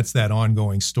that's that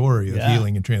ongoing story of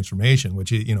healing and transformation,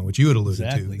 which you had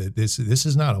alluded to, that this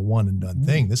is not a one and done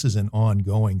thing. This is an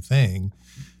ongoing thing.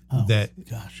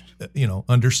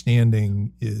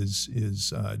 Understanding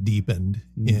is deepened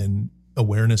in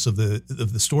awareness of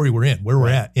the story we're in, where we're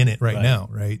at in it right now,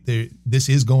 right? This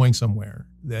is going somewhere.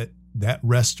 That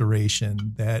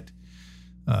restoration, that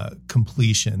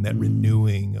completion, that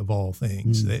renewing of all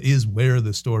things, that is where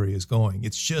the story is going.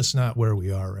 It's just not where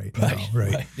we are right now,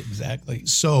 right? Exactly.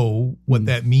 So what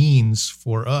that means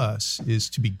for us is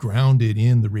to be grounded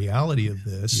in the reality of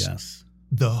this,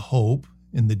 the hope,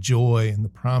 and the joy and the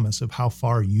promise of how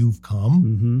far you've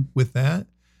come with that,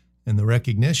 and the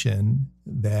recognition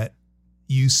that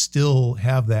you still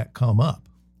have that come up.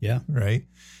 Yeah. Right.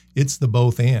 It's the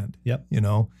both and. Yep.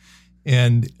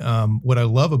 And what I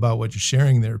love about what you're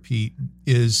sharing there, Pete,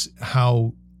 is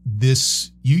how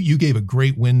you gave a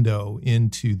great window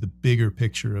into the bigger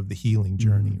picture of the healing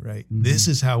journey, right? This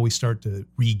is how we start to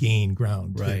regain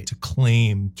ground, to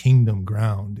claim kingdom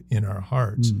ground in our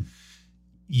hearts.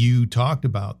 You talked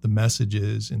about the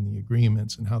messages and the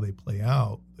agreements and how they play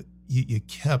out, but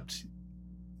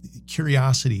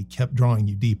curiosity kept drawing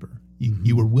you deeper.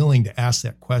 You were willing to ask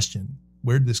that question.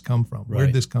 where'd this come from? Right.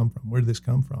 Where'd this come from? Where'd this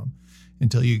come from?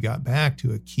 Until you got back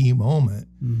to a key moment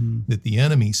that the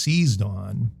enemy seized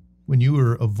on when you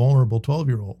were a vulnerable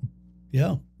 12-year-old.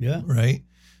 Yeah. Right?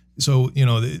 So,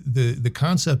 the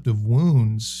concept of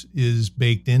wounds is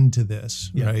baked into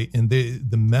this, right? And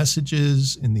the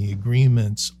messages and the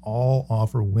agreements all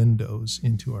offer windows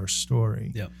into our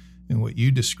story. Yeah. And what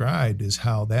you described is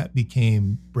how that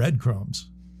became breadcrumbs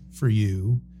for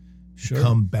you to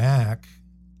come back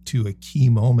to a key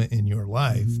moment in your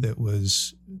life that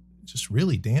was just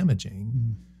really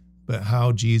damaging, but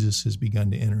how Jesus has begun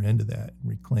to enter into that and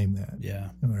reclaim that. Yeah.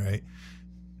 All right.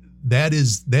 That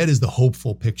is the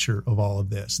hopeful picture of all of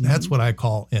this. That's what I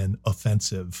call an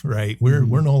offensive, right? We're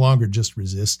no longer just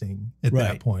resisting at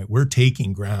that point. We're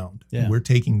taking ground. Yeah. We're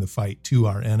taking the fight to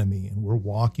our enemy, and we're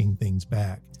walking things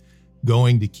back,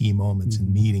 going to key moments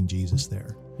and meeting Jesus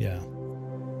there. Yeah.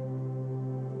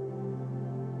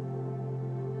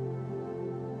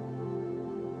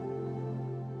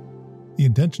 The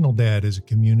Intentional Dad is a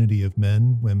community of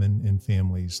men, women, and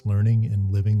families learning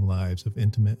and living lives of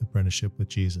intimate apprenticeship with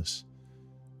Jesus.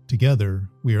 Together,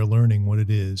 we are learning what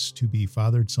it is to be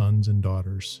fathered sons and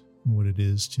daughters, and what it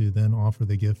is to then offer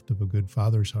the gift of a good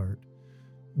father's heart,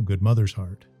 a good mother's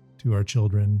heart, to our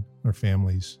children, our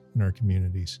families, and our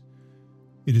communities.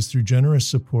 It is through generous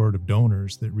support of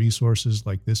donors that resources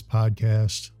like this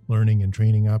podcast, learning and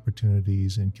training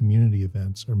opportunities, and community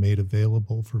events are made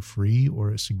available for free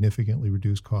or at significantly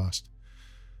reduced cost.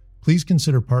 Please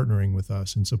consider partnering with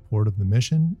us in support of the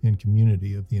mission and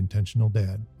community of The Intentional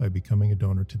Dad by becoming a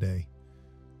donor today.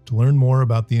 To learn more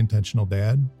about The Intentional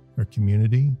Dad, our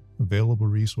community, available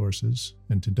resources,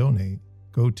 and to donate,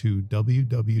 go to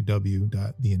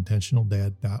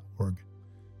www.theintentionaldad.org.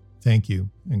 Thank you,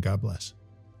 and God bless.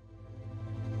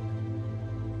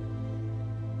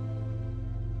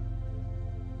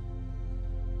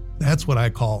 That's what I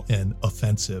call an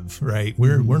offensive, right?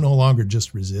 We're no longer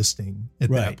just resisting at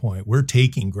that point. We're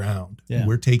taking ground. Yeah.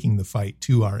 We're taking the fight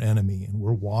to our enemy, and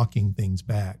we're walking things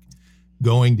back,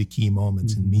 going to key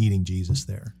moments and meeting Jesus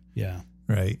there. Yeah.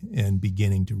 Right. And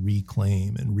beginning to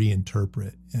reclaim and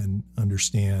reinterpret and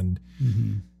understand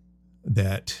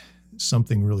that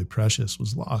something really precious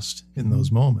was lost in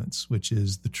those moments, which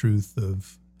is the truth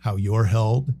of how you're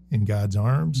held in God's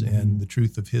arms and the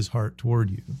truth of his heart toward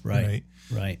you. Right.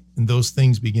 And those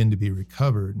things begin to be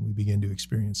recovered, and we begin to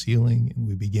experience healing, and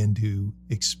we begin to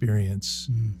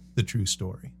experience the true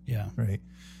story. Yeah. Right.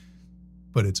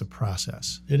 But it's a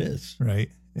process. It is. Right.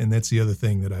 And that's the other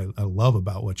thing that I love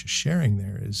about what you're sharing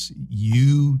there is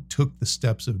you took the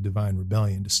steps of divine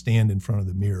rebellion to stand in front of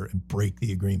the mirror and break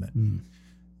the agreement.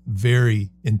 Very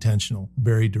intentional,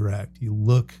 very direct. You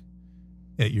look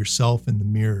at yourself in the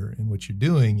mirror, and what you're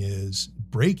doing is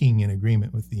breaking an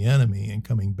agreement with the enemy and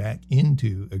coming back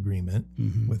into agreement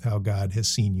with how God has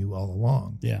seen you all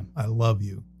along. Yeah. I love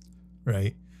you,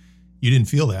 right? You didn't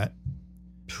feel that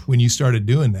when you started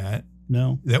doing that.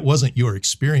 No. That wasn't your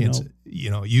experience.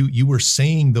 No. You were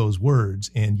saying those words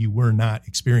and you were not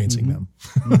experiencing them,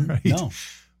 right? No.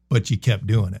 But you kept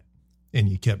doing it, and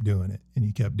you kept doing it, and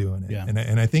you kept doing it. Yeah.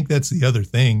 And I think that's the other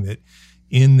thing that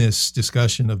in this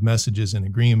discussion of messages and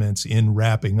agreements, in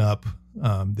wrapping up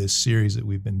this series that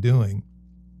we've been doing,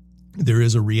 there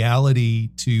is a reality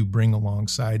to bring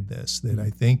alongside this that I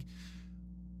think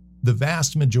the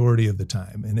vast majority of the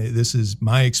time, and this is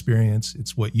my experience,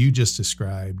 it's what you just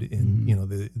described in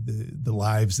the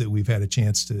lives that we've had a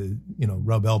chance to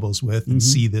rub elbows with and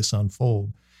see this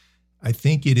unfold. I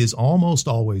think it is almost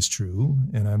always true,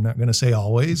 and I'm not going to say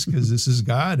always because this is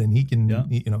God, and He can,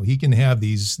 He can have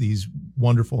these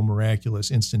wonderful,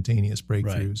 miraculous, instantaneous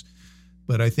breakthroughs.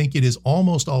 But I think it is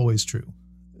almost always true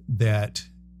that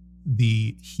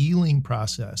the healing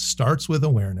process starts with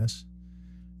awareness,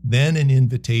 then an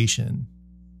invitation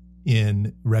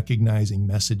in recognizing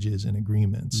messages and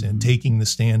agreements and taking the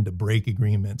stand to break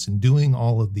agreements and doing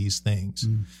all of these things.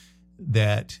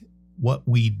 That what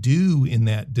we do in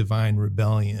that divine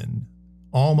rebellion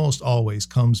almost always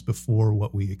comes before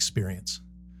what we experience.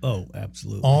 Oh,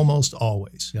 absolutely. Almost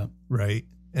always. Yep. Right.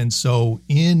 And so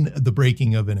in the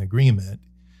breaking of an agreement,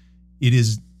 it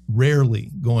is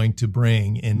rarely going to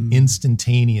bring an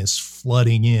instantaneous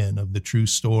flooding in of the true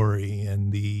story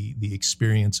and the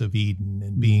experience of Eden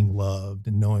and being loved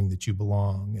and knowing that you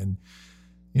belong and,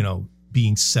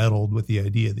 being settled with the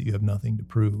idea that you have nothing to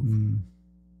prove.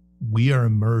 We are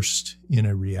immersed in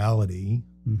a reality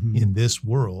in this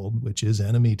world, which is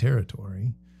enemy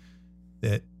territory,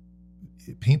 that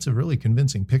it paints a really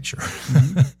convincing picture.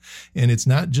 And it's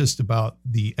not just about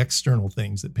the external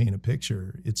things that paint a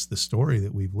picture. It's the story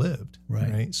that we've lived.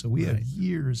 Right. So we have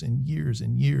years and years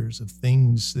and years of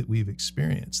things that we've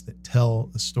experienced that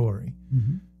tell a story.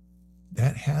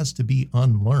 That has to be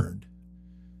unlearned.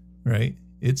 Right.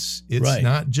 It's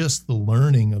not just the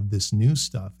learning of this new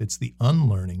stuff. It's the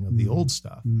unlearning of the old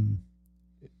stuff.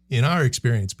 In our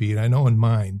experience, Pete, I know in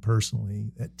mine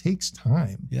personally, that takes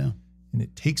time. Yeah. And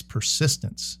it takes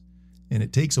persistence, and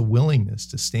it takes a willingness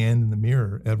to stand in the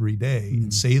mirror every day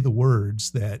and say the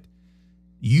words that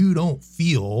you don't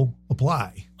feel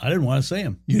apply. I didn't want to say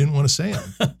them. You didn't want to say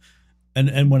them.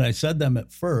 And when I said them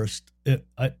at first, it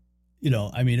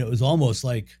was almost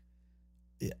like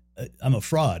I'm a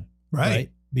fraud, right?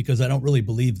 Because I don't really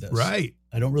believe this. Right.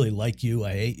 I don't really like you.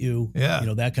 I hate you. Yeah.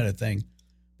 That kind of thing.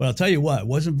 But I'll tell you what, it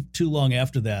wasn't too long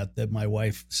after that my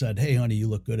wife said, "Hey, honey, you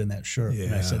look good in that shirt." Yeah.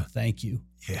 And I said, "Thank you."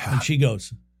 Yeah. And she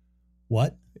goes,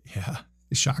 "What?" Yeah.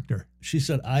 It shocked her. She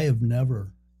said, "I have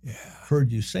never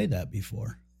heard you say that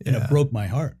before." And it broke my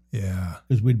heart. Yeah.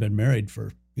 Because we'd been married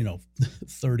for,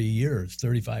 30 years,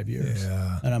 35 years.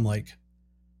 Yeah. And I'm like,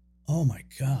 oh my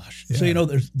gosh. Yeah.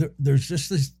 So, there's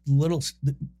just this little,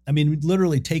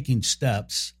 literally taking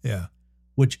steps. Yeah.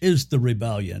 Which is the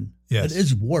rebellion. Yes. It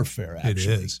is warfare,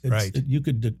 actually. It is, right. You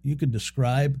could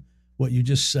describe what you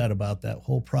just said about that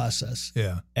whole process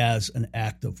as an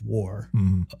act of war,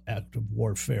 act of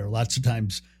warfare. Lots of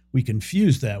times we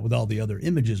confuse that with all the other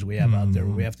images we have out there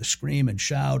where we have to scream and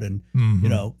shout. And,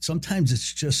 sometimes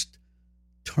it's just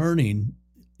turning,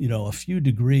 a few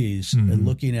degrees and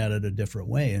looking at it a different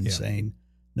way and saying,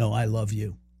 no, I love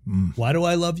you. Why do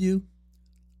I love you?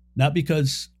 Not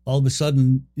because all of a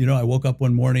sudden, I woke up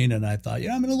one morning and I thought,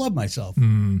 I'm going to love myself.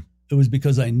 It was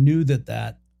because I knew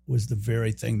that was the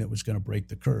very thing that was going to break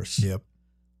the curse. Yep.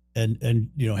 And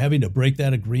having to break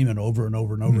that agreement over and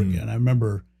over and over again. I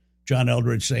remember John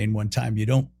Eldredge saying one time, you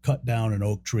don't cut down an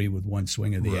oak tree with one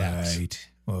swing of the axe. Right.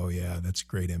 Oh yeah. That's a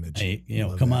great image.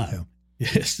 Come on. Yeah.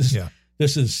 Yes,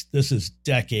 this is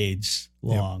decades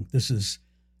long. Yep. This is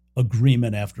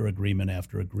agreement after agreement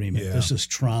after agreement. Yeah. This is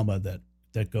trauma that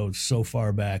goes so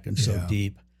far back and so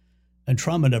deep, and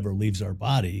trauma never leaves our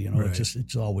body.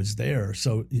 It's always there.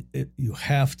 So you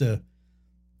have to,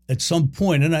 at some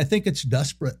point, and I think it's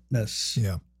desperateness.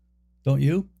 Yeah. Don't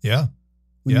you? Yeah.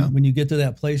 When you get to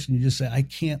that place and you just say, I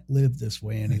can't live this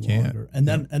way any longer. And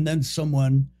then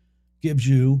someone gives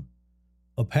you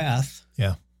a path.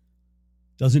 Yeah.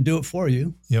 Doesn't do it for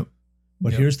you. Yep.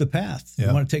 But here's the path.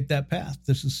 You want to take that path.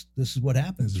 This is what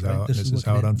happens. This is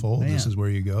how it unfolds. Man, this is where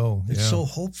you go. It's so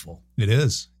hopeful. It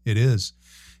is.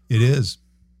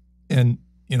 And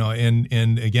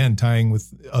and again, tying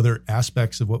with other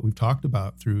aspects of what we've talked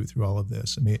about through all of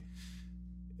this. I mean,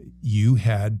 you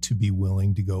had to be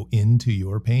willing to go into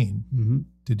your pain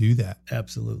to do that.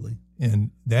 Absolutely.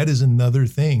 And that is another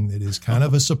thing that is kind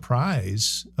of a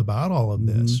surprise about all of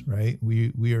this, right?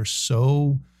 We are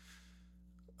so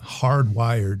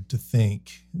hardwired to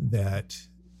think that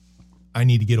I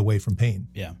need to get away from pain.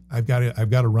 Yeah. I've got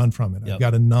to run from it. I've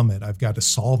got to numb it. I've got to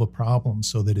solve a problem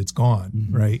so that it's gone,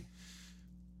 right?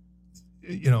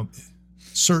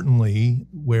 Certainly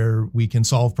where we can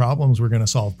solve problems, we're going to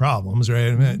solve problems, right?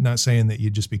 I'm not saying that you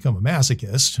just become a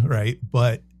masochist, right?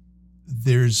 But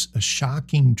there's a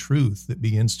shocking truth that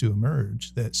begins to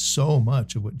emerge that so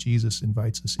much of what Jesus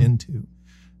invites us into,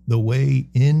 the way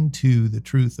into the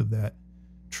truth of that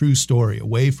true story,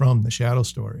 away from the shadow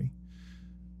story,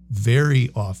 very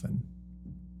often,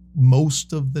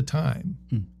 most of the time,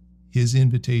 his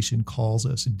invitation calls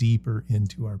us deeper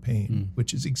into our pain,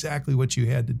 which is exactly what you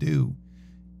had to do.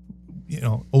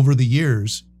 Over the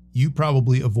years, you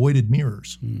probably avoided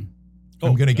mirrors.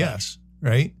 I'm going to guess,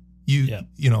 right?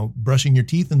 Brushing your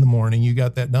teeth in the morning, you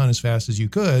got that done as fast as you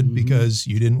could because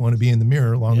you didn't want to be in the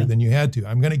mirror longer than you had to.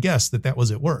 I'm going to guess that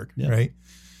was at work, right?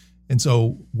 And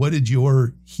so what did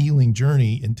your healing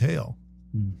journey entail?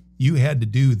 You had to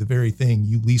do the very thing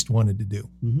you least wanted to do.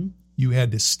 You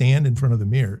had to stand in front of the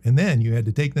mirror, and then you had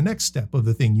to take the next step of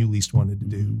the thing you least wanted to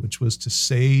do, which was to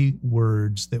say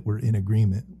words that were in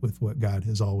agreement with what God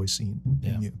has always seen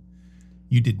in you.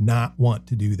 You did not want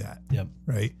to do that,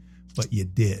 right? But you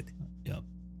did.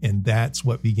 And that's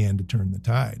what began to turn the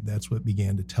tide. That's what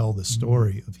began to tell the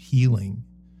story of healing.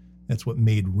 That's what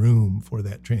made room for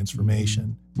that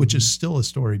transformation, which is still a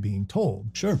story being told.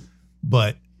 Sure.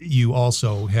 But you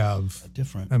also have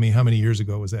different. I mean, how many years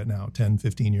ago was that now? 10,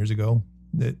 15 years ago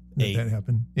that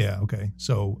happened? Yeah. Okay.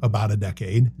 So about a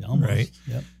decade, almost, right?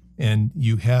 Yep. And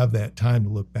you have that time to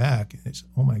look back and it's,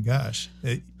 oh my gosh,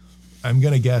 I'm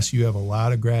going to guess you have a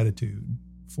lot of gratitude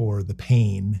for the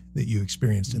pain that you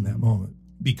experienced in that moment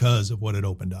because of what it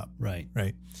opened up. Right.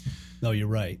 Right. No, you're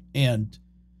right. And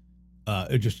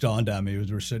it just dawned on me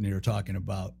as we're sitting here talking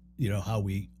about, how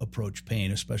we approach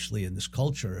pain, especially in this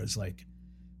culture, is like,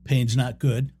 pain's not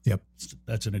good. Yep.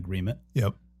 That's an agreement.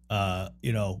 Yep.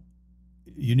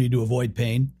 You need to avoid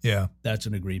pain. Yeah. That's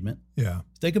an agreement. Yeah.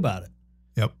 Think about it.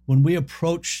 Yep. When we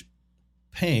approach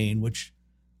pain, which,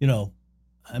 hey,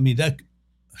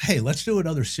 let's do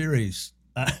another series.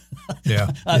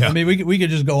 Yeah. I mean, we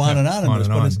could just go on and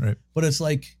on this, right. But it's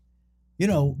like,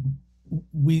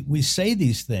 we say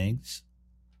these things,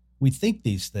 we think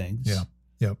these things. Yeah.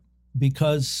 Yep.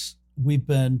 Because we've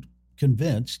been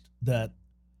convinced that,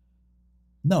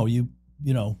 no,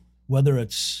 whether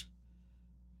it's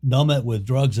numb it with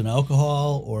drugs and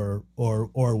alcohol or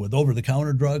with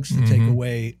over-the-counter drugs to take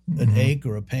away an ache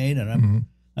or a pain. And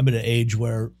I'm at an age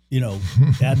where,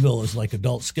 Advil is like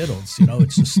adult Skittles,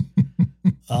 it's just,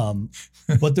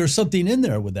 but there's something in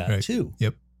there with that right. too.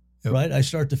 Yep. Right. I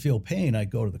start to feel pain. I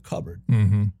go to the cupboard.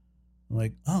 I'm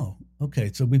like, oh, okay.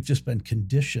 So we've just been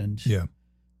conditioned. Yeah.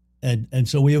 And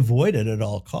so we avoid it at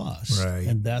all costs. Right.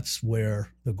 And that's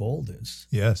where the gold is.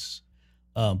 Yes.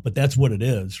 But that's what it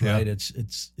is, right? Yeah.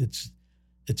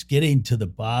 It's getting to the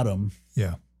bottom.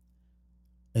 Yeah.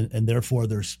 And therefore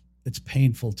it's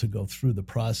painful to go through the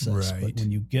process. Right. But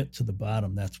when you get to the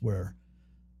bottom, that's where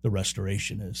the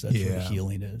restoration is. That's where the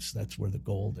healing is. That's where the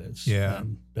gold is. Yeah.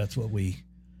 And that's what we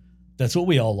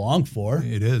all long for.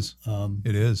 It is.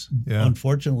 It is. Yeah.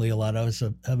 Unfortunately, a lot of us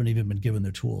haven't even been given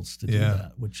the tools to do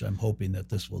that, which I'm hoping that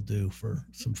this will do for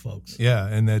some folks. Yeah,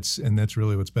 and that's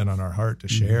really what's been on our heart to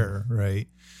share, right?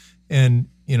 And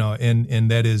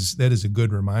and that is a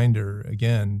good reminder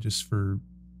again, just for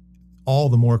all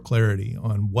the more clarity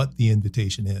on what the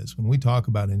invitation is. When we talk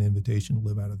about an invitation to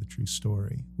live out of the true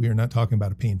story, we are not talking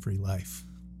about a pain-free life,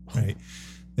 right?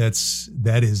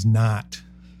 That is not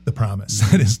the promise.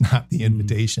 That is not the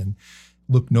invitation.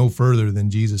 Look no further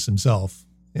than Jesus himself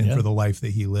and for the life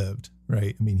that he lived,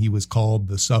 right? I mean, he was called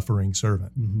the suffering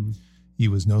servant. He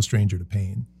was no stranger to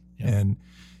pain. And,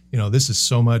 this is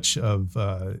so much of,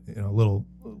 little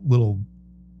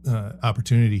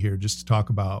opportunity here just to talk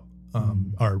about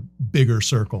our bigger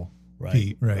circle,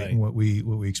 Pete, right? And what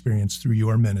we experienced through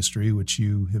your ministry, which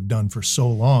you have done for so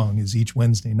long, is each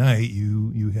Wednesday night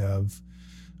you have,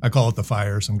 I call it the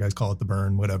fire. Some guys call it the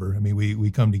burn, whatever. I mean,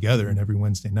 we come together, and every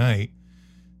Wednesday night,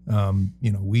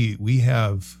 we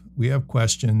have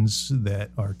questions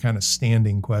that are kind of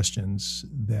standing questions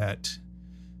that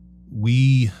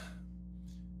we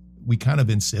kind of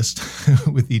insist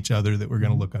with each other that we're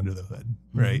going to look under the hood,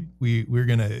 right? We're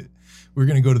going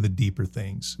to go to the deeper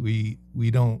things. We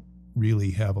don't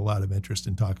really have a lot of interest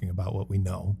in talking about what we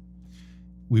know.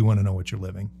 We want to know what you're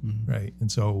living, right?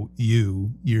 And so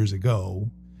you, years ago,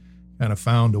 kind of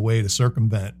found a way to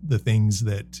circumvent the things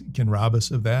that can rob us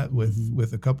of that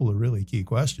with a couple of really key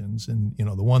questions. And,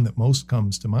 the one that most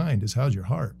comes to mind is, how's your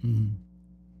heart?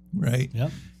 Right? Yeah.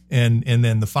 And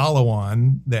then the follow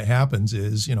on that happens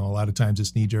is, a lot of times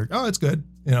it's knee jerk. Oh, it's good.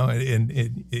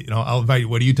 And I'll invite you.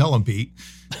 What do you tell them, Pete?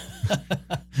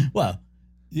 Well,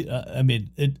 I mean,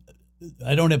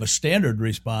 I don't have a standard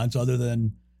response other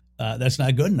than, that's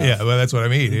not good enough. Yeah, well, that's what I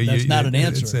mean. That's not an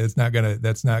answer. That's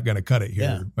not gonna cut it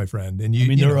here, my friend. And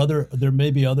there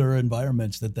may be other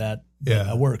environments that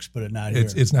works, but not here.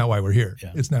 It's not why we're here.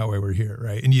 Yeah. It's not why we're here,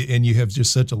 right? And you have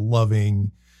just such a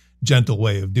loving, gentle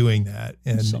way of doing that.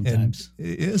 And sometimes,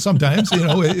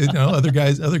 other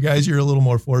guys you're a little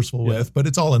more forceful with, but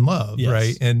it's all in love,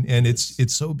 right? And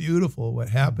it's so beautiful what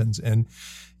happens. And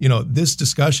this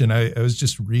discussion, I was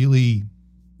just really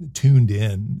tuned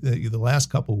in the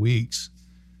last couple of weeks.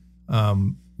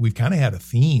 We've kind of had a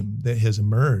theme that has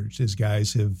emerged as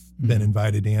guys have been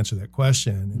invited to answer that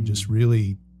question and just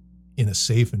really in a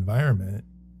safe environment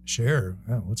share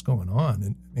what's going on.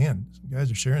 And man, some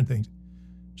guys are sharing things.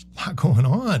 There's a lot going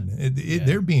on.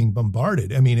 They're being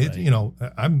bombarded. I mean,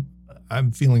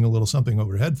 I'm feeling a little something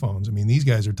over headphones. I mean, these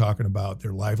guys are talking about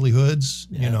their livelihoods.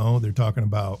 They're talking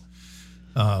about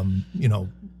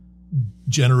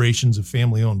generations of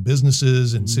family-owned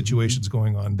businesses and situations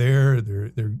going on there.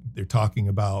 They're talking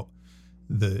about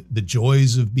the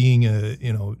joys of being a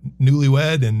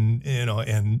newlywed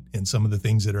and some of the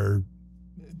things that are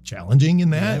challenging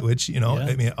in that, which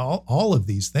I mean all of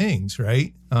these things,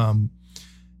 right?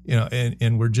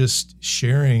 And we're just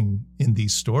sharing in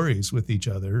these stories with each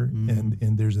other,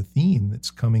 and there's a theme that's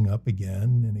coming up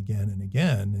again and again and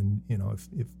again.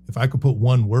 And if I could put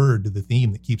one word to the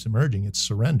theme that keeps emerging, it's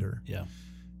surrender. Yeah.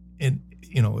 And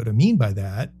what I mean by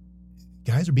that,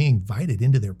 guys are being invited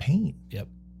into their pain. Yep.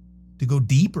 To go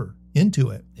deeper into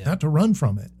it, not to run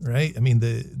from it, right? I mean,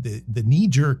 the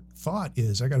knee-jerk thought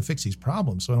is, I got to fix these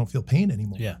problems so I don't feel pain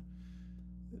anymore. Yeah.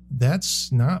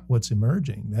 That's not what's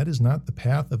emerging. That is not the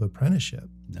path of apprenticeship.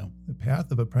 No. The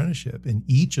path of apprenticeship in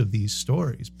each of these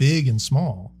stories, big and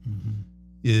small,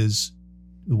 is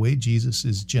the way Jesus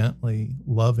is gently,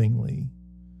 lovingly,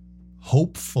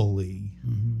 hopefully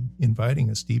inviting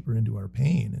us deeper into our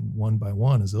pain. And one by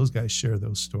one, as those guys share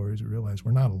those stories, we realize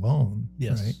we're not alone,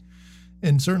 right?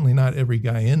 And certainly not every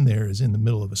guy in there is in the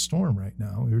middle of a storm right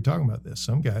now. We were talking about this.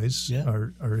 Some guys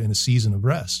are in a season of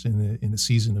rest, in a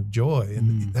season of joy.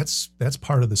 And that's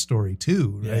part of the story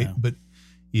too, right? Yeah. But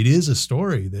it is a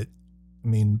story that, I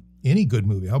mean, any good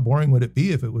movie, how boring would it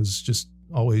be if it was just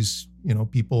always, you know,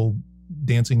 people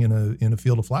dancing in a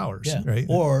field of flowers, right?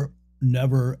 Or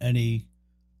never any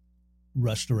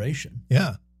restoration.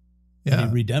 Yeah.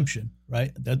 Any redemption,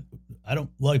 right? That I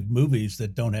don't like movies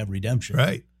that don't have redemption.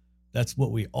 Right. That's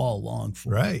what we all long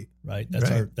for. Right. Right.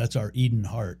 That's our Eden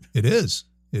heart. It is.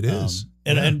 It is.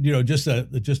 And you know, just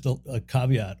a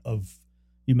caveat of,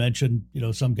 you mentioned, you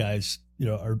know, some guys, you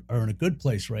know, are in a good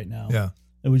place right now. Yeah.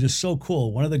 It was just so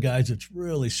cool. One of the guys that's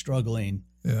really struggling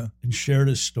and shared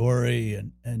his story,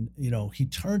 and you know, he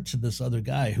turned to this other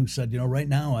guy who said, you know, right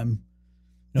now I'm,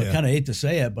 you know, kind of hate to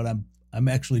say it, but I'm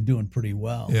actually doing pretty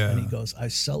well. Yeah. And he goes, I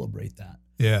celebrate that.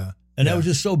 Yeah. And that was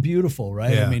just so beautiful,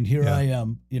 right? Yeah. I mean, here I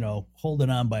am, you know, holding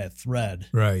on by a thread.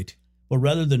 Right. But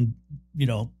rather than, you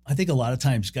know, I think a lot of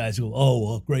times guys go, oh,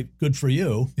 well, great, good for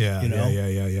you. Yeah. You know?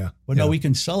 Yeah. But no, we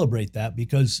can celebrate that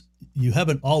because you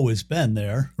haven't always been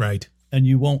there. Right. And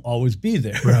you won't always be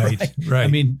there. Right. I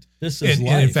mean, this is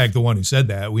life. And in fact, the one who said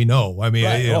that, we know. I mean,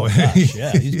 you know, gosh,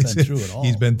 yeah, he's been through it all.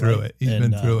 He's been through it. He's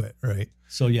been through it. Right.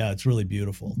 So yeah, it's really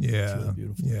beautiful. Yeah. It's really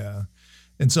beautiful. Yeah.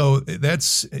 And so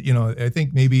that's, you know, I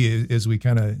think maybe as we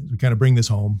kind of bring this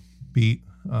home, Pete,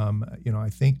 you know,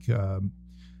 I think,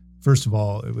 first of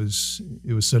all, it was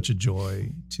such a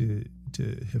joy to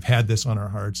have had this on our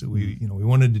hearts that we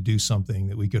wanted to do something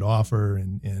that we could offer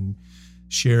and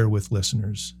share with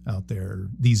listeners out there,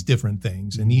 these different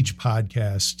things. And each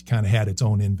podcast kind of had its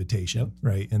own invitation,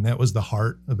 right? And that was the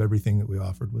heart of everything that we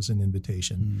offered, was an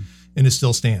invitation. And it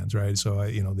still stands, right? So,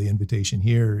 you know, the invitation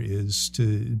here is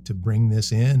to bring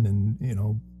this in, and, you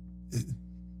know,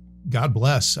 God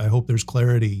bless. I hope there's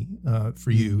clarity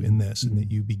for you in this, and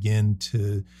that you begin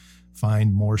to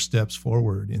find more steps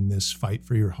forward in this fight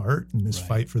for your heart, and this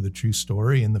fight for the true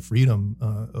story and the freedom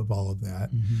of all of that.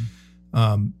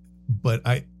 But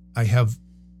I have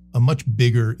a much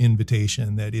bigger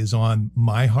invitation that is on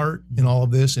my heart in all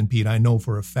of this. And Pete, I know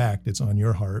for a fact it's on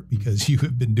your heart because you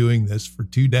have been doing this for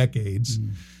 2 decades.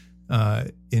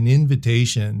 An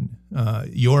invitation,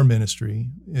 your ministry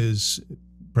is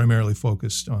primarily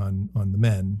focused on the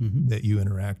men that you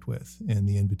interact with, and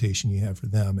the invitation you have for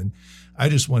them. And I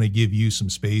just want to give you some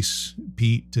space,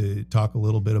 Pete, to talk a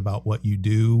little bit about what you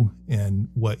do and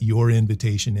what your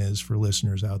invitation is for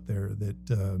listeners out there that,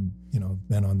 you know, have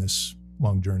been on this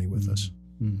long journey with us.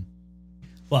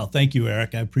 Well, thank you,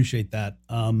 Eric. I appreciate that.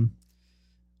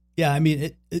 Yeah, I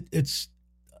mean, it's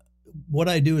what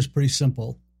I do is pretty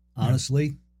simple,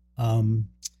 honestly.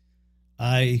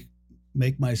 I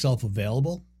make myself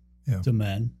available to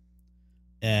men,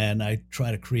 and I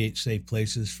try to create safe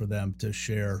places for them to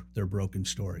share their broken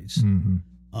stories.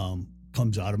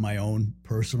 Comes out of my own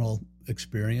personal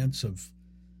experience of,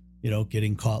 you know,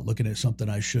 getting caught looking at something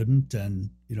I shouldn't, and,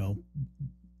 you know,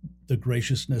 the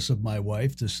graciousness of my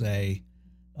wife to say,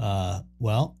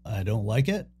 well, I don't like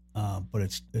it, but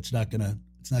it's not gonna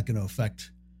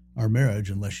affect our marriage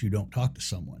unless you don't talk to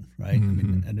someone, right? I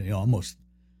mean, and, you know, almost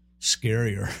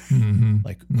scarier.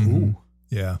 Like, who?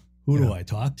 Yeah. Who do I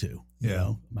talk to? You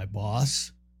know, my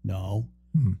boss? No.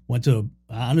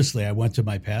 Honestly, I went to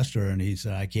my pastor, and he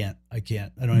said, I don't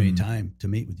have any time to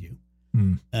meet with you.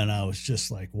 And I was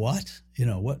just like, what? You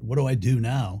know, what do I do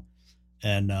now?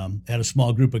 And had a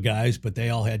small group of guys, but they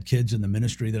all had kids in the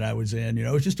ministry that I was in. You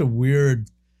know, it was just a weird,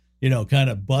 you know, kind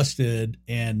of busted.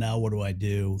 And now what do I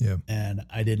do? And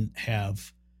I didn't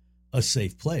have a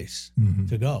safe place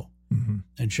to go.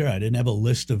 And sure, I didn't have a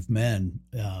list of men.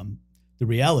 The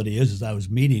reality is I was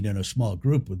meeting in a small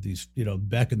group with these, you know,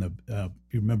 back in the,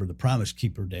 you remember the Promise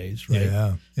Keeper days,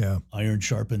 right? Yeah. Iron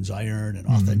sharpens iron, and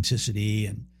authenticity.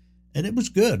 And it was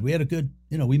good. We had a good,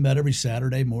 you know, we met every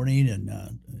Saturday morning,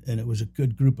 and it was a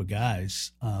good group of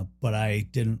guys. But I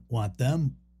didn't want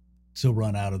them to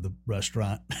run out of the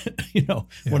restaurant, you know,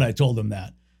 when I told them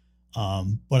that.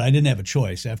 But I didn't have a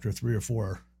choice. After 3 or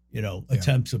 4, you know,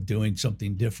 attempts of doing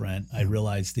something different, I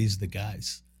realized these are the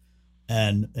guys.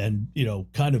 And you know,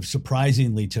 kind of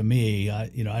surprisingly to me,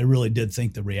 I really did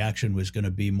think the reaction was going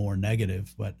to be more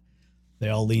negative, but they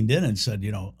all leaned in and said,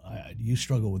 you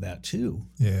struggle with that too.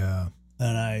 Yeah.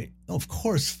 And I, of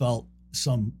course, felt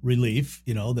some relief,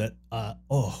 that,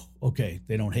 okay,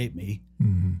 they don't hate me.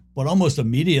 Mm-hmm. But almost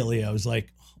immediately I was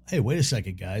like, hey, wait a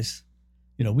second, guys.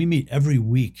 We meet every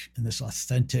week in this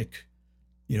authentic,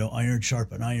 iron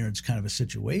sharpen irons kind of a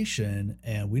situation,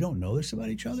 and we don't know this about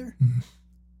each other. Mm-hmm.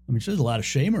 I mean, there's a lot of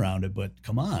shame around it, but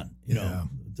come on,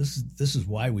 this is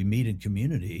why we meet in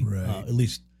community, right. At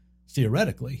least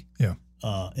theoretically. Yeah.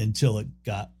 Until it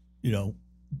got,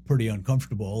 pretty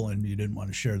uncomfortable, and you didn't want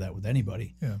to share that with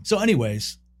anybody. Yeah. So,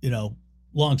 anyways,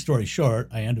 long story short,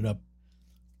 I ended up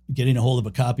getting a hold of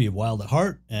a copy of Wild at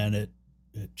Heart, and it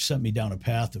sent me down a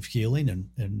path of healing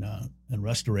and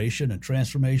restoration and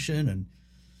transformation. And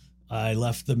I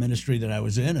left the ministry that I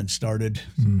was in and started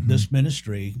this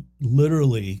ministry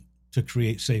literally to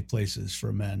create safe places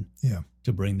for men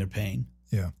to bring their pain.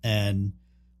 Yeah. And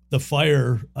the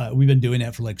fire, we've been doing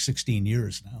that for like 16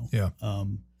 years now. Yeah.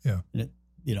 And it,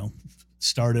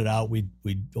 started out, we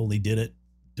only did it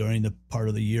during the part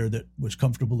of the year that was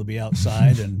comfortable to be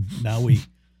outside. And now we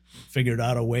figured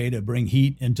out a way to bring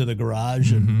heat into the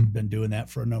garage, and been doing that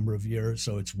for a number of years.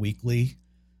 So it's weekly,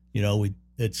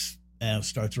 it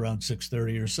starts around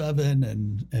 6:30 or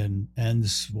 7 and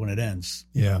ends when it ends.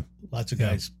 Lots of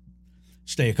guys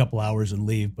stay a couple hours and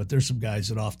leave, but there's some guys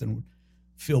that often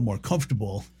feel more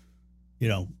comfortable,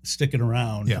 sticking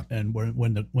around. And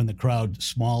when the crowd's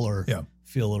smaller,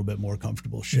 feel a little bit more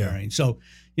comfortable sharing. So,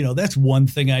 that's one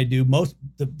thing I do.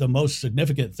 The most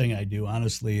significant thing I do,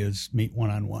 honestly, is meet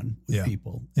one-on-one with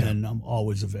people. And I'm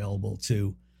always available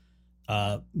to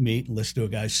meet and listen to a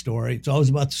guy's story. It's always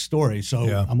about the story. So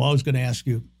I'm always going to ask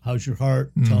you, how's your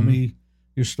heart? Tell me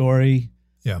your story.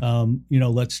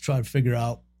 Let's try to figure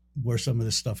out where some of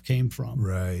this stuff came from.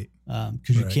 Right.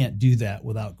 Because you can't do that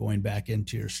without going back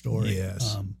into your story.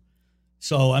 Yes.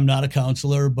 So I'm not a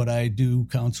counselor, but I do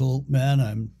counsel men.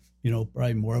 I'm,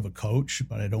 probably more of a coach,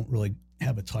 but I don't really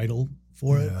have a title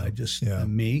for it. I just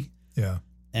am me. Yeah.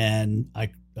 And I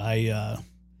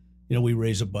we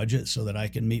raise a budget so that I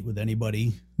can meet with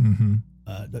anybody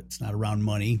that's not around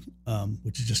money,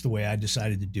 which is just the way I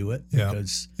decided to do it.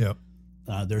 Because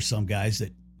there's some guys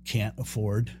that can't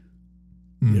afford,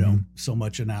 so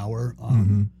much an hour.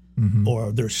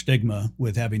 Or there's stigma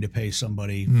with having to pay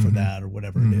somebody for that or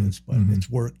whatever it is, but it's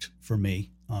worked for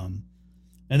me.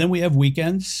 And then we have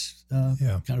weekends,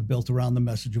 kind of built around the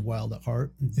message of Wild at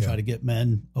Heart, and try to get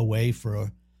men away for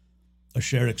a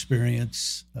shared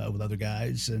experience with other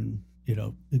guys, and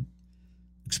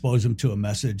expose them to a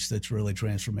message that's really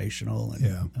transformational.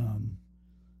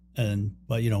 And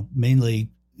but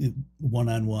mainly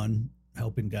one-on-one,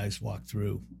 helping guys walk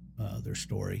through their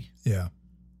story.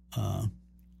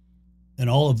 And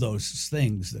all of those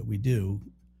things that we do,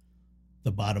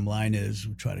 the bottom line is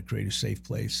we try to create a safe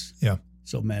place.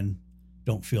 So men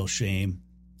don't feel shame.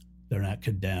 They're not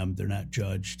condemned. They're not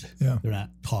judged. They're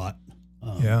not taught.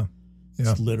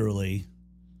 It's literally,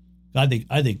 I think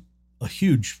a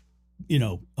huge,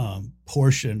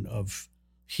 portion of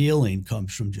healing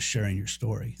comes from just sharing your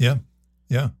story.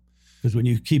 Because when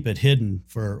you keep it hidden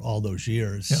for all those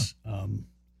years,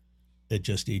 it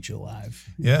just eats you alive.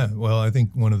 Well, I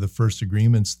think one of the first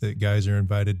agreements that guys are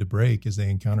invited to break as they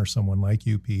encounter someone like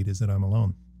you, Pete, is that I'm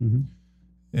alone.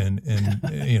 And if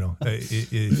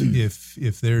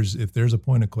there's a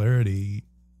point of clarity,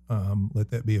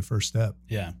 let that be a first step.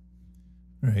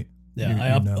 Right.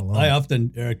 I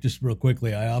often, Eric, just real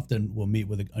quickly, I often will meet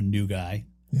with a new guy.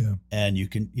 And you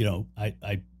can,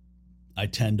 I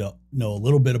tend to know a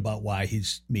little bit about why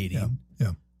he's meeting.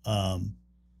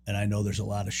 And I know there's a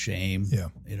lot of shame,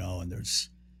 and there's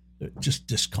just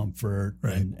discomfort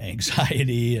and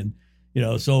anxiety, and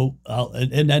so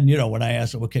and then when I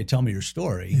ask them, okay, tell me your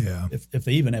story, if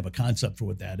they even have a concept for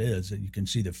what that is, and you can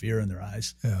see the fear in their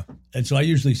eyes, and so I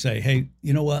usually say, hey,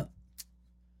 you know what,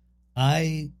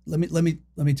 let me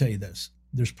tell you this.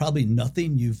 There's probably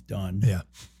nothing you've done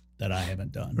that I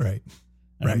haven't done,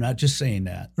 and I'm not just saying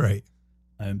that,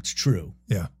 it's true,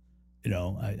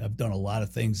 I've done a lot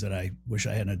of things that I wish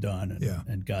I hadn't done,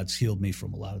 and God's healed me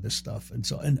from a lot of this stuff. And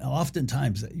so, and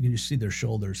oftentimes you can just see their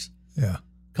shoulders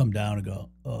come down and go,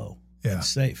 oh, it's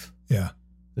safe.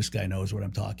 This guy knows what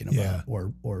I'm talking about,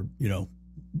 or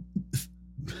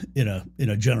in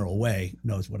a general way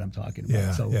knows what I'm talking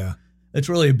about. So it's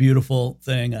really a beautiful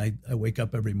thing. I wake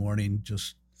up every morning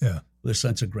just with a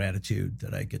sense of gratitude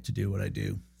that I get to do what I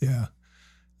do.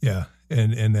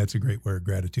 And that's a great word,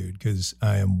 gratitude, because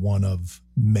I am one of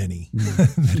many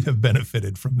that have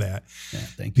benefited from that.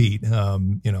 Thank you, Pete.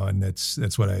 And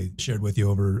that's what I shared with you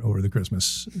over the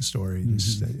Christmas story.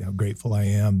 Just how grateful I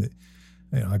am that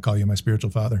I call you my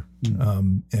spiritual father.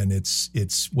 And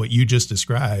it's what you just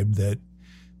described that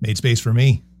made space for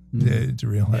me to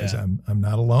realize I'm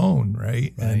not alone.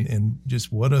 Right. And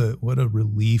just what a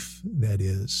relief that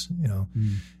is,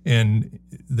 and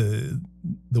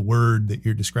the word that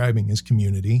you're describing is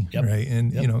community. Right.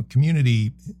 And,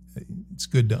 community, it's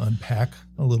good to unpack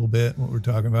a little bit what we're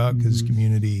talking about, because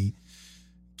community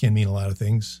can mean a lot of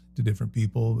things to different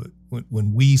people. But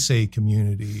when we say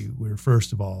community, we're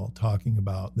first of all talking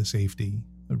about the safety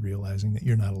of realizing that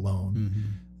you're not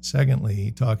alone.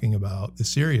 Secondly, talking about the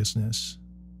seriousness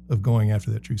of going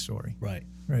after that true story. Right.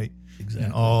 Exactly.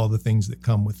 And all the things that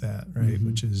come with that, right?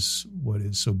 Which is what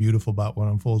is so beautiful about what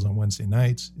unfolds on Wednesday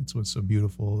nights. It's what's so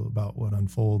beautiful about what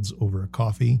unfolds over a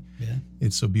coffee. Yeah.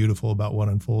 It's so beautiful about what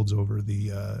unfolds over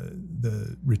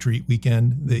the retreat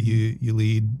weekend that you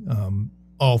lead.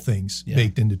 All things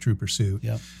baked into True Pursuit.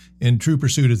 Yep. And True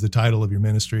Pursuit is the title of your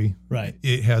ministry. Right.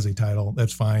 It has a title.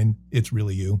 That's fine. It's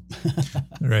really you.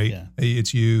 Right. Yeah.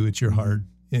 It's you. It's your heart.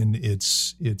 And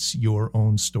it's your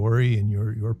own story and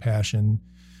your passion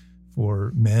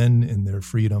for men and their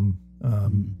freedom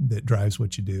that drives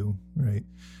what you do. Right.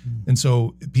 And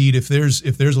so, Pete, if there's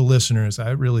a listener,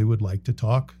 I really would like to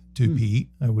talk to Pete.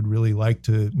 I would really like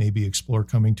to maybe explore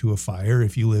coming to a fire.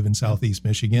 If you live in Southeast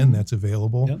Michigan, that's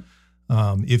available. Yep.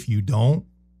 If you don't,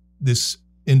 this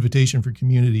invitation for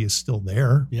community is still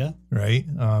there. Yeah. Right.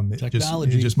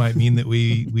 Technology. It just might mean that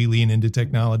we lean into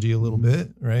technology a little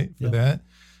bit, right? For that.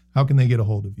 How can they get a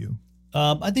hold of you?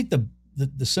 I think the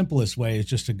simplest way is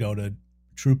just to go to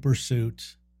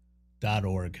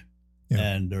truepursuit.org. Yeah.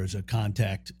 And there's a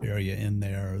contact area in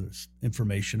there. There's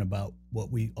information about what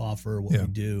we offer, what we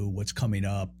do, what's coming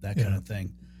up, that kind of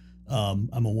thing.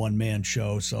 I'm a one-man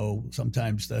show, so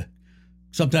sometimes the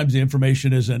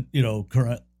information isn't,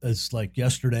 current as like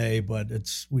yesterday, but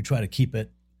we try to keep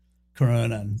it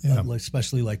current on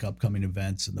especially like upcoming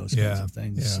events and those kinds of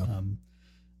things.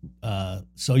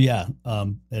 Yeah.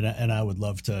 And I would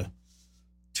love to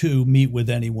meet with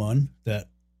anyone that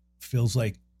feels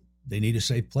like they need a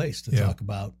safe place to talk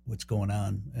about what's going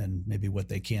on and maybe what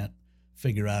they can't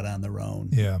figure out on their own.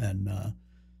 Yeah. And I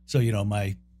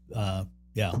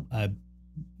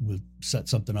would set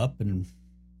something up and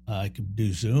I could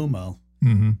do Zoom. I'll,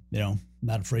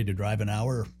 not afraid to drive an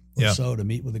hour or so to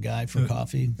meet with a guy for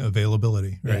coffee.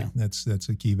 Availability, right? Yeah. That's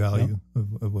a key value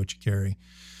of what you carry.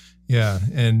 Yeah.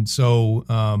 And so,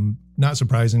 not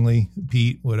surprisingly,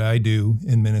 Pete, what I do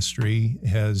in ministry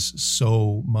has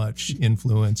so much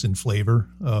influence and flavor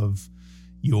of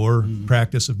your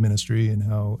practice of ministry and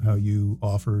how you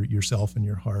offer yourself and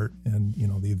your heart. And,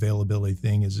 the availability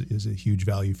thing is a huge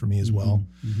value for me as well.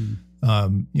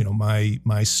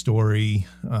 My story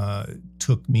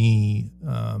took me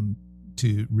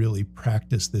to really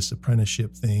practice this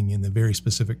apprenticeship thing in the very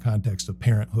specific context of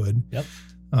parenthood. Yep.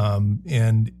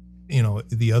 And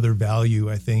the other value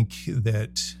I think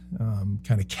that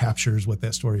kind of captures what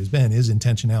that story has been is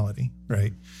intentionality,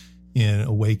 right? In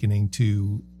awakening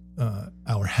to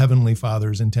our Heavenly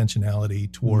Father's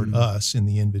intentionality toward us in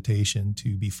the invitation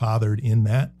to be fathered in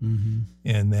that,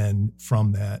 and then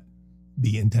from that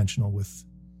be intentional with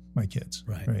my kids.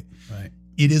 Right.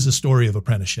 It is a story of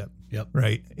apprenticeship. Yep.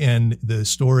 Right. And the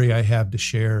story I have to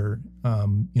share,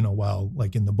 while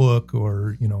like in the book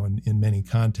or, in many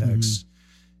contexts,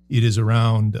 it is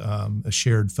around a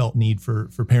shared felt need for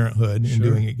parenthood and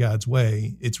doing it God's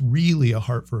way. It's really a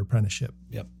heart for apprenticeship.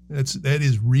 Yep. That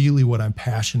is really what I'm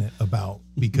passionate about,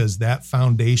 because that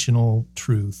foundational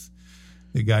truth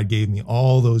that God gave me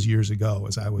all those years ago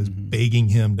as I was begging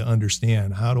him to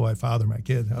understand, how do I father my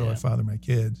kids? How do I father my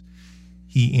kids?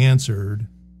 He answered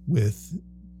with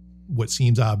what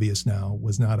seems obvious now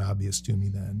was not obvious to me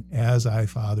then. As I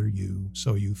father you,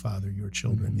 so you father your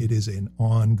children. It is an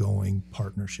ongoing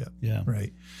partnership. Yeah.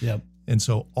 Right. Yep. And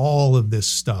so all of this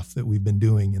stuff that we've been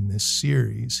doing in this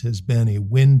series has been a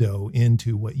window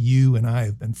into what you and I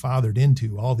have been fathered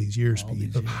into all these years,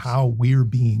 Pete, of how we're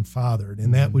being fathered.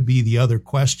 And that would be the other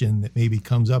question that maybe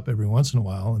comes up every once in a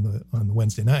while on the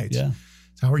Wednesday nights. Yeah.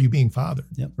 It's how are you being fathered?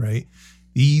 Yep. Right.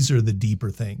 These are the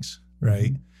deeper things,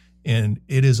 right? And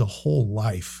it is a whole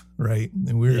life, right?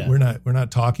 And we're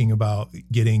not talking about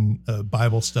getting a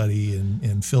Bible study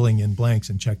and filling in blanks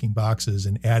and checking boxes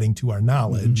and adding to our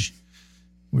knowledge.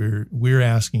 We're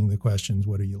asking the questions,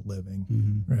 what are you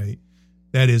living, right?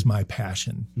 That is my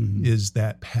passion, is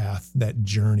that path, that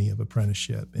journey of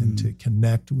apprenticeship, and to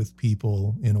connect with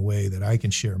people in a way that I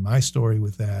can share my story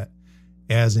with that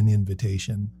as an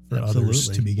invitation for others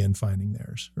to begin finding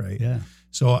theirs, right? Yeah.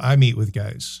 So I meet with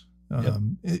guys,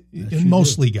 and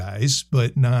mostly guys,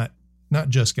 but not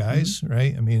just guys,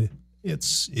 right? I mean,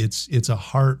 it's a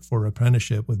heart for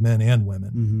apprenticeship with men and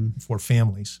women, for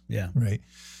families. Yeah. Right.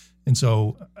 And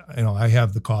so, I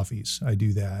have the coffees, I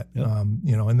do that, Yep.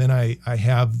 And then I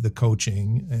have the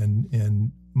coaching,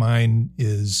 and mine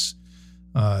is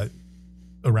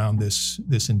around this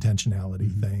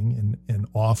intentionality thing, and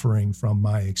offering from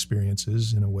my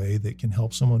experiences in a way that can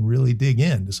help someone really dig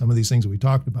into some of these things that we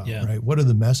talked about, right? What are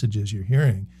the messages you're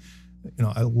hearing?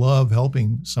 I love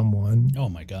helping someone Oh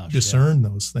my gosh, discern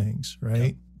those things, right?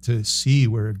 Yep. To see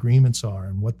where agreements are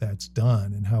and what that's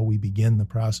done, and how we begin the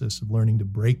process of learning to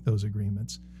break those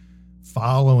agreements,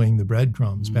 following the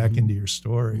breadcrumbs back into your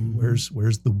story.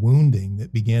 Where's the wounding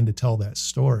that began to tell that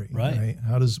story, right?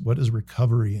 What does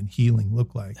recovery and healing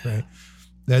look like, right?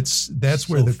 That's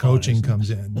where So the fun, coaching isn't it? comes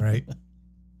in, right?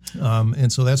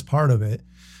 And so that's part of it.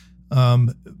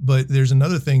 But there's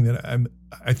another thing that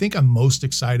I think I'm most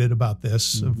excited about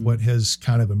this, of what has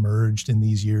kind of emerged in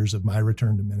these years of my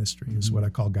return to ministry, is what I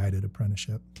call guided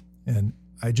apprenticeship. And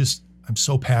I'm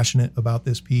so passionate about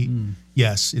this, Pete.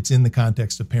 Yes, it's in the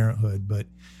context of parenthood, but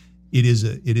it is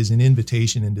an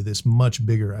invitation into this much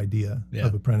bigger idea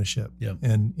of apprenticeship. Yep.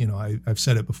 And, I've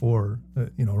said it before,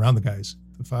 around the guys,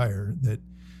 the fire, that,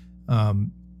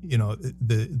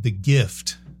 the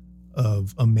gift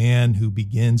of a man who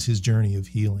begins his journey of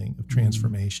healing, of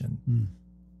transformation,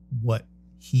 what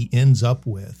he ends up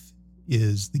with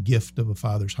is the gift of a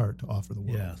father's heart to offer the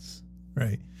world. Yes.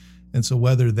 Right. And so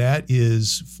whether that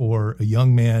is for a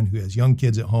young man who has young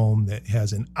kids at home that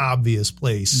has an obvious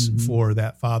place for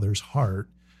that father's heart,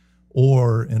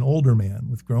 or an older man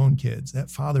with grown kids, that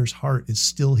father's heart is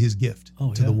still his gift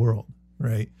to the world.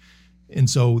 Right. And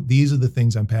so these are the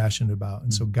things I'm passionate about.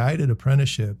 And so guided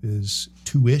apprenticeship is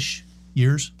 2-ish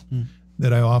years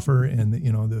that I offer. And,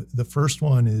 the first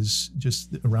one is just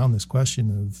around this question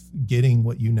of getting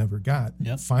what you never got,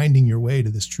 finding your way to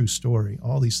this true story,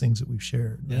 all these things that we've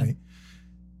shared, right?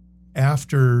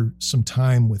 After some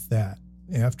time with that,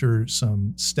 after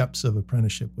some steps of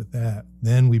apprenticeship with that,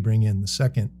 then we bring in the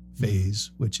second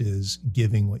phase, which is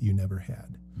giving what you never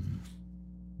had,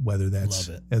 whether that's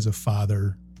as a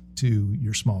father to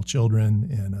your small children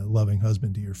and a loving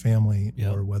husband to your family,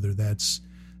 or whether that's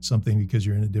something because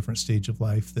you're in a different stage of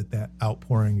life, that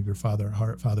outpouring of your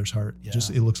father's heart,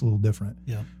 just, it looks a little different.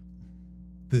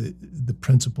 The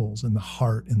principles and the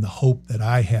heart and the hope that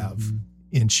I have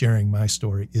in sharing my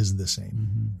story is the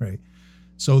same, right?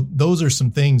 So those are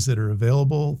some things that are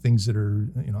available, things that are,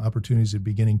 opportunities that are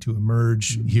beginning to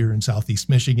emerge here in Southeast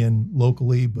Michigan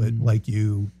locally, but like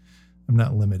you, I'm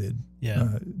not limited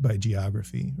by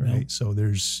geography, right? Nope. So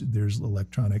there's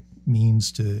electronic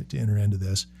means to enter into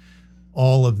this.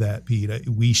 All of that, Pete,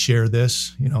 we share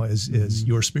this, as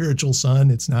your spiritual son.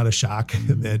 It's not a shock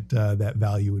that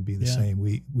value would be the same.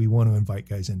 We want to invite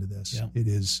guys into this. It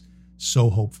is so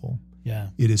hopeful.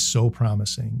 It is so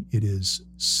promising. It is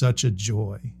such a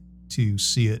joy to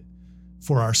see it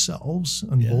for ourselves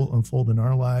unfold in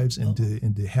our lives, and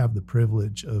to have the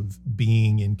privilege of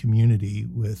being in community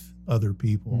with other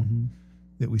people,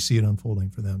 that we see it unfolding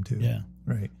for them too.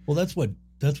 Right. Well, that's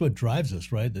what drives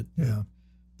us, right?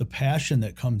 The passion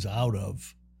that comes out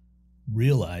of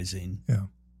realizing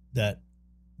that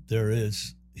there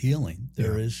is healing,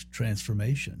 there is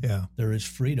transformation, there is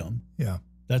freedom.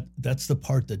 That's the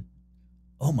part that,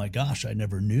 oh my gosh, I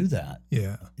never knew that.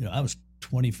 I was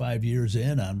 25 years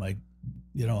in on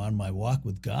my walk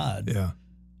with God,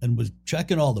 and was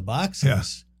checking all the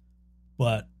boxes.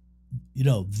 But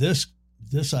this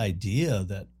idea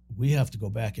that we have to go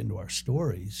back into our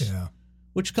stories,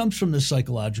 which comes from the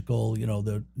psychological,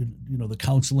 the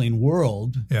counseling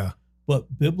world,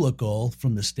 but biblical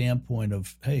from the standpoint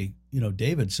of, hey,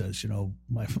 David says,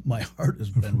 my heart has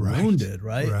been wounded,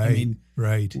 right? I mean,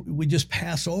 we just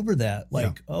pass over that,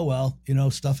 oh well,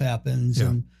 stuff happens,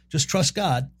 and just trust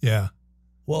God.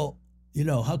 Well,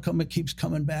 how come it keeps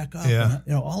coming back up?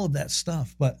 And, all of that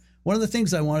stuff. But one of the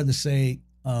things I wanted to say,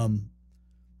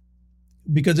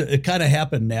 because it kind of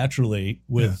happened naturally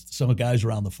with some guys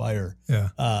around the fire.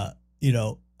 I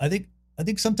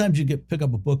think sometimes you pick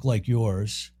up a book like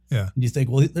yours, and you think,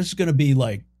 well, this is going to be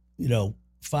like,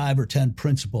 5 or 10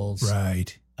 principles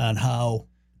on how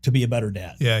to be a better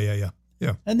dad.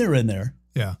 And they're in there.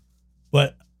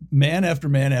 But man after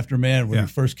man after man, when we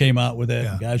first came out with it,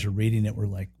 and guys are reading it, we're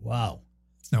like, wow.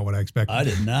 It's not what I expected. I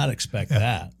did not expect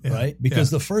that, right? Because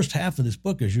the first half of this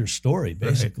book is your story,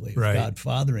 basically, of God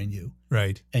fathering you,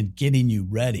 and getting you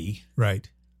ready,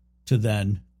 to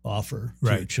then offer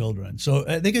to your children. So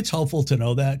I think it's helpful to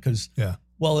know that, because,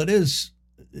 well,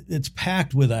 it's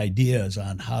packed with ideas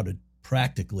on how to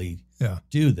practically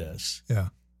do this.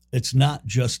 It's not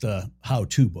just a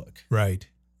how-to book.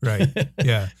 Right.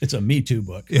 Yeah. It's a Me Too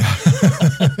book. Yeah.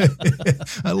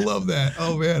 I love that.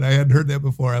 Oh man, I hadn't heard that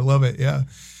before. I love it. Yeah.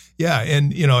 Yeah.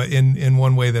 And, in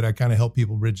one way that I kind of help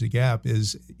people bridge the gap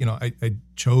is, I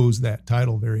chose that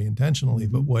title very intentionally,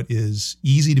 but what is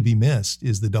easy to be missed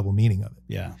is the double meaning of it.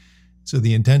 Yeah. So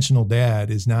the intentional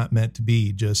dad is not meant to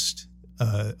be just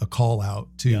a call out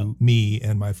to me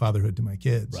and my fatherhood to my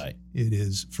kids. Right. It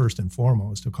is first and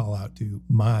foremost a call out to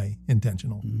my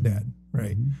intentional dad.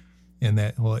 Right. And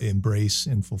that will embrace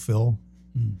and fulfill,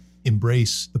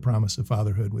 embrace the promise of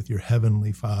fatherhood with your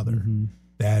heavenly Father.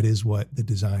 That is what the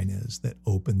design is that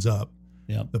opens up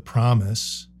the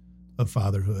promise of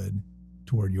fatherhood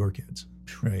toward your kids.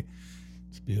 Right.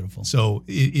 It's beautiful. So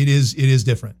it is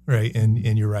different, right?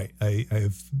 And you're right.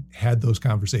 I've had those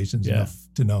conversations enough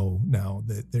to know now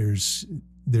that there's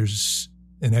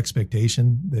an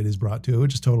expectation that is brought to it,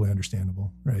 which is totally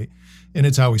understandable, right? And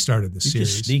it's how we started this You're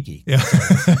series. Just sneaky. Yeah.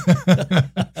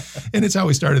 And it's how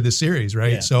we started this series,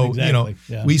 right? Yeah, so, exactly.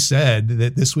 We said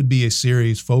that this would be a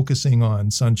series focusing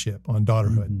on sonship, on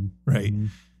daughterhood, right?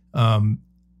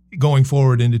 Going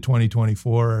forward into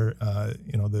 2024,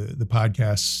 the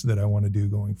podcasts that I want to do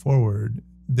going forward,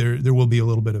 there will be a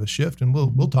little bit of a shift, and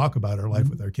we'll talk about our life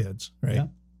with our kids, right?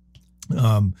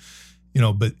 Yeah.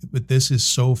 But this is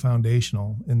so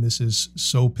foundational, and this is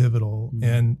so pivotal,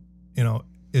 and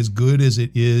as good as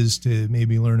it is to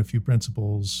maybe learn a few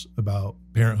principles about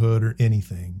parenthood or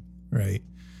anything, right?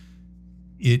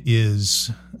 It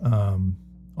is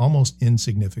almost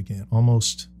insignificant,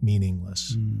 almost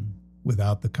meaningless.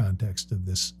 Without the context of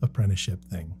this apprenticeship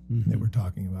thing that we're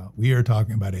talking about. We are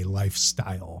talking about a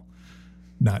lifestyle,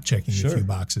 not checking a few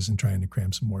boxes and trying to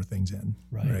cram some more things in.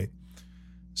 Right.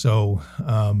 So,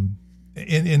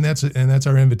 and that's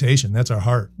our invitation. That's our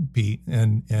heart, Pete.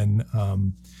 And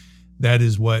that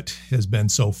is what has been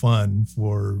so fun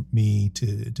for me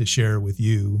to share with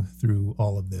you through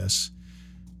all of this.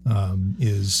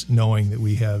 Is knowing that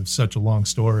we have such a long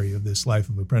story of this life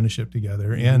of apprenticeship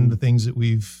together, and the things that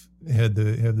we've had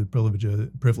the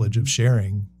privilege of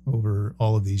sharing over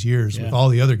all of these years with all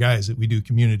the other guys that we do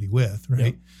community with,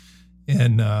 right?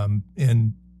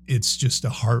 And it's just a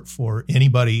heart for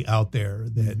anybody out there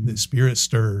that the Spirit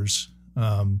stirs.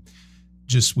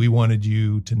 We wanted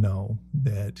you to know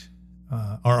that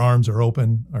our arms are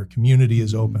open, our community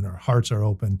is open, our hearts are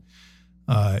open.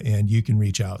 And you can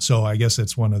reach out. So I guess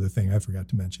that's one other thing I forgot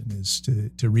to mention is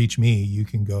to reach me, you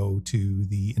can go to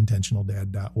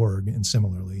theintentionaldad.org, and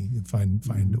similarly find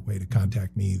a way to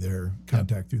contact me there,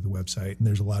 contact through the website. And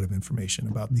there's a lot of information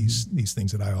about these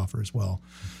things that I offer as well.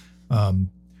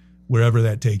 Wherever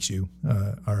that takes you,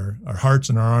 our hearts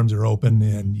and our arms are open,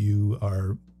 and you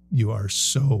are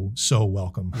so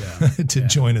welcome to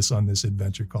join us on this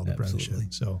adventure called apprenticeship.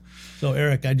 So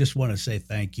Eric, I just want to say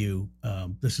thank you.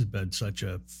 This has been such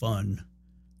a fun,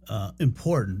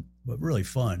 important, but really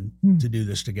fun to do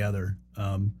this together.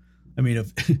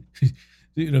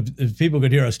 If people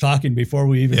could hear us talking before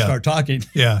we even start talking,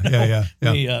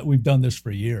 we've done this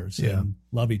for years and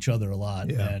love each other a lot.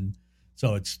 And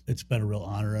so it's been a real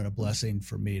honor and a blessing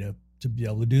for me to be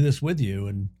able to do this with you.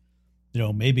 And,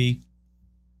 maybe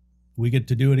we get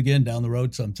to do it again down the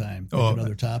road sometime. Pick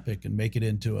another topic and make it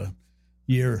into a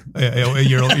year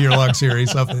long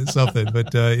series, something.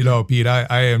 But Pete,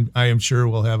 I am sure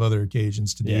we'll have other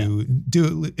occasions to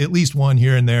do at least one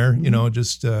here and there.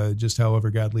 Just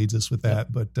however God leads us with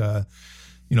that. But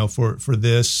for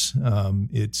this,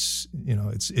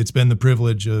 it's been the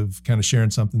privilege of kind of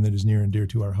sharing something that is near and dear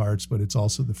to our hearts, but it's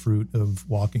also the fruit of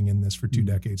walking in this for 2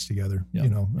 decades together.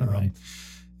 Right.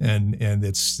 And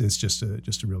it's just a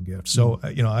real gift. So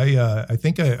I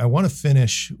think I want to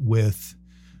finish with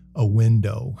a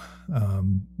window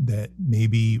that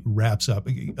maybe wraps up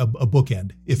a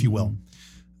bookend, if you will.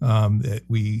 That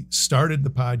we started the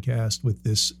podcast with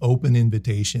this open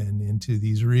invitation into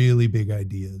these really big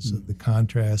ideas of the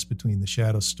contrast between the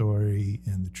shadow story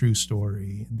and the true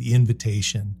story, and the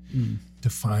invitation to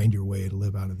find your way to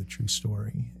live out of the true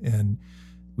story. And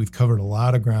we've covered a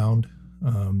lot of ground.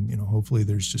 Hopefully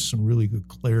there's just some really good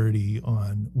clarity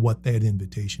on what that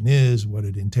invitation is, what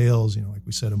it entails. Like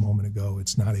we said a moment ago,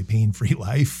 it's not a pain-free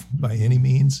life by any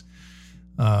means.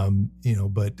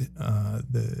 But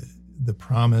the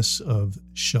promise of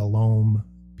shalom,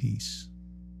 peace,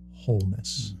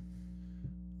 wholeness,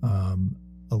 a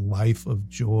life of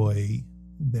joy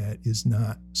that is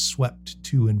not swept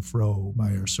to and fro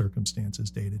by our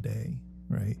circumstances day to day,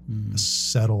 right? A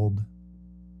settled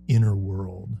inner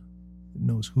world that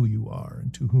knows who you are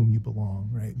and to whom you belong,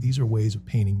 right? These are ways of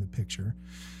painting the picture.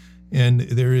 And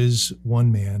there is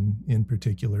one man in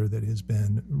particular that has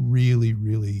been really,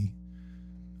 really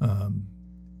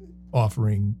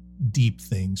offering deep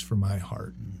things for my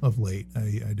heart of late.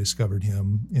 I discovered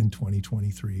him in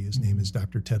 2023. His name is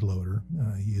Dr. Ted Loder.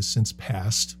 He has since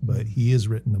passed, but he has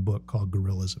written a book called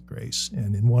Guerrillas of Grace.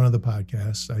 And in one of the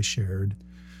podcasts, I shared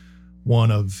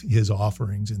one of his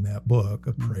offerings in that book,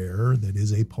 a prayer that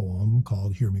is a poem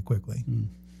called Hear Me Quickly.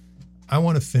 I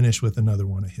want to finish with another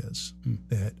one of his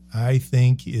that I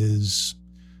think is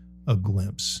a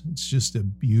glimpse. It's just a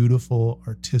beautiful,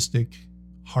 artistic,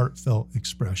 heartfelt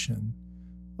expression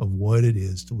of what it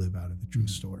is to live out of the true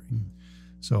story.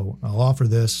 So I'll offer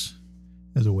this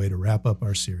as a way to wrap up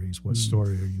our series, What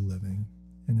Story Are You Living?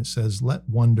 And it says, let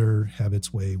wonder have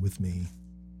its way with me.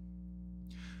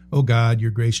 O God,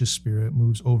 your gracious spirit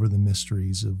moves over the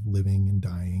mysteries of living and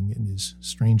dying and is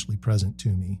strangely present to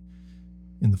me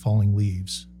in the falling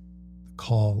leaves, the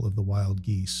call of the wild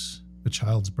geese, a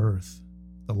child's birth,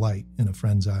 the light in a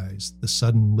friend's eyes, the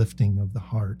sudden lifting of the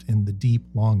heart, and the deep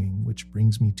longing which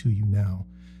brings me to you now.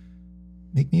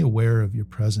 Make me aware of your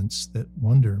presence, that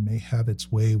wonder may have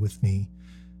its way with me.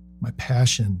 My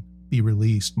passion be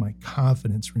released, my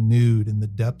confidence renewed in the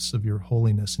depths of your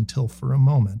holiness, until for a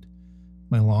moment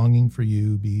my longing for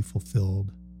you be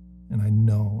fulfilled, and I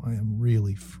know I am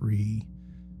really free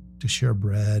to share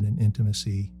bread and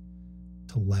intimacy,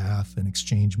 to laugh and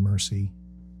exchange mercy,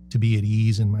 to be at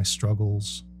ease in my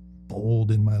struggles, bold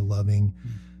in my loving,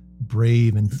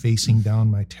 brave in facing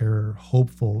down my terror,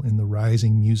 hopeful in the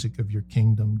rising music of your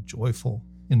kingdom, joyful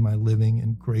in my living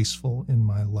and graceful in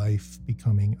my life,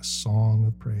 becoming a song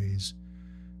of praise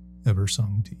ever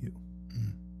sung to you.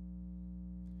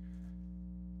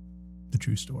 The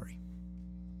true story.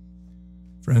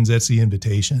 Friends, that's the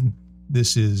invitation.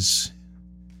 This is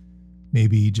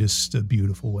maybe just a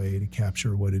beautiful way to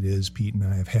capture what it is Pete and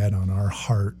I have had on our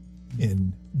heart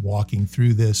in walking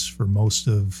through this for most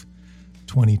of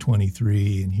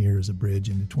 2023, and here's a bridge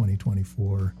into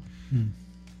 2024.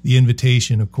 The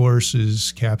invitation, of course,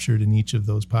 is captured in each of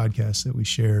those podcasts that we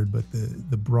shared, but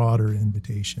the broader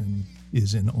invitation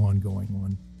is an ongoing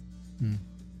one.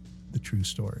 The true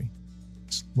story.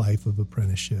 This life of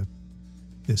apprenticeship,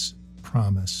 this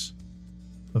promise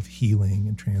of healing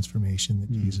and transformation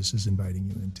that Jesus is inviting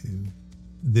you into.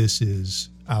 This is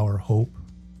our hope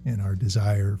and our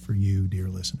desire for you, dear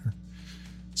listener.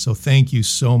 So thank you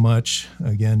so much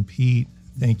again, Pete.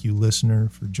 Thank you, listener,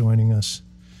 for joining us.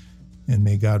 And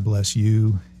may God bless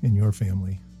you and your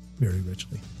family very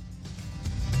richly.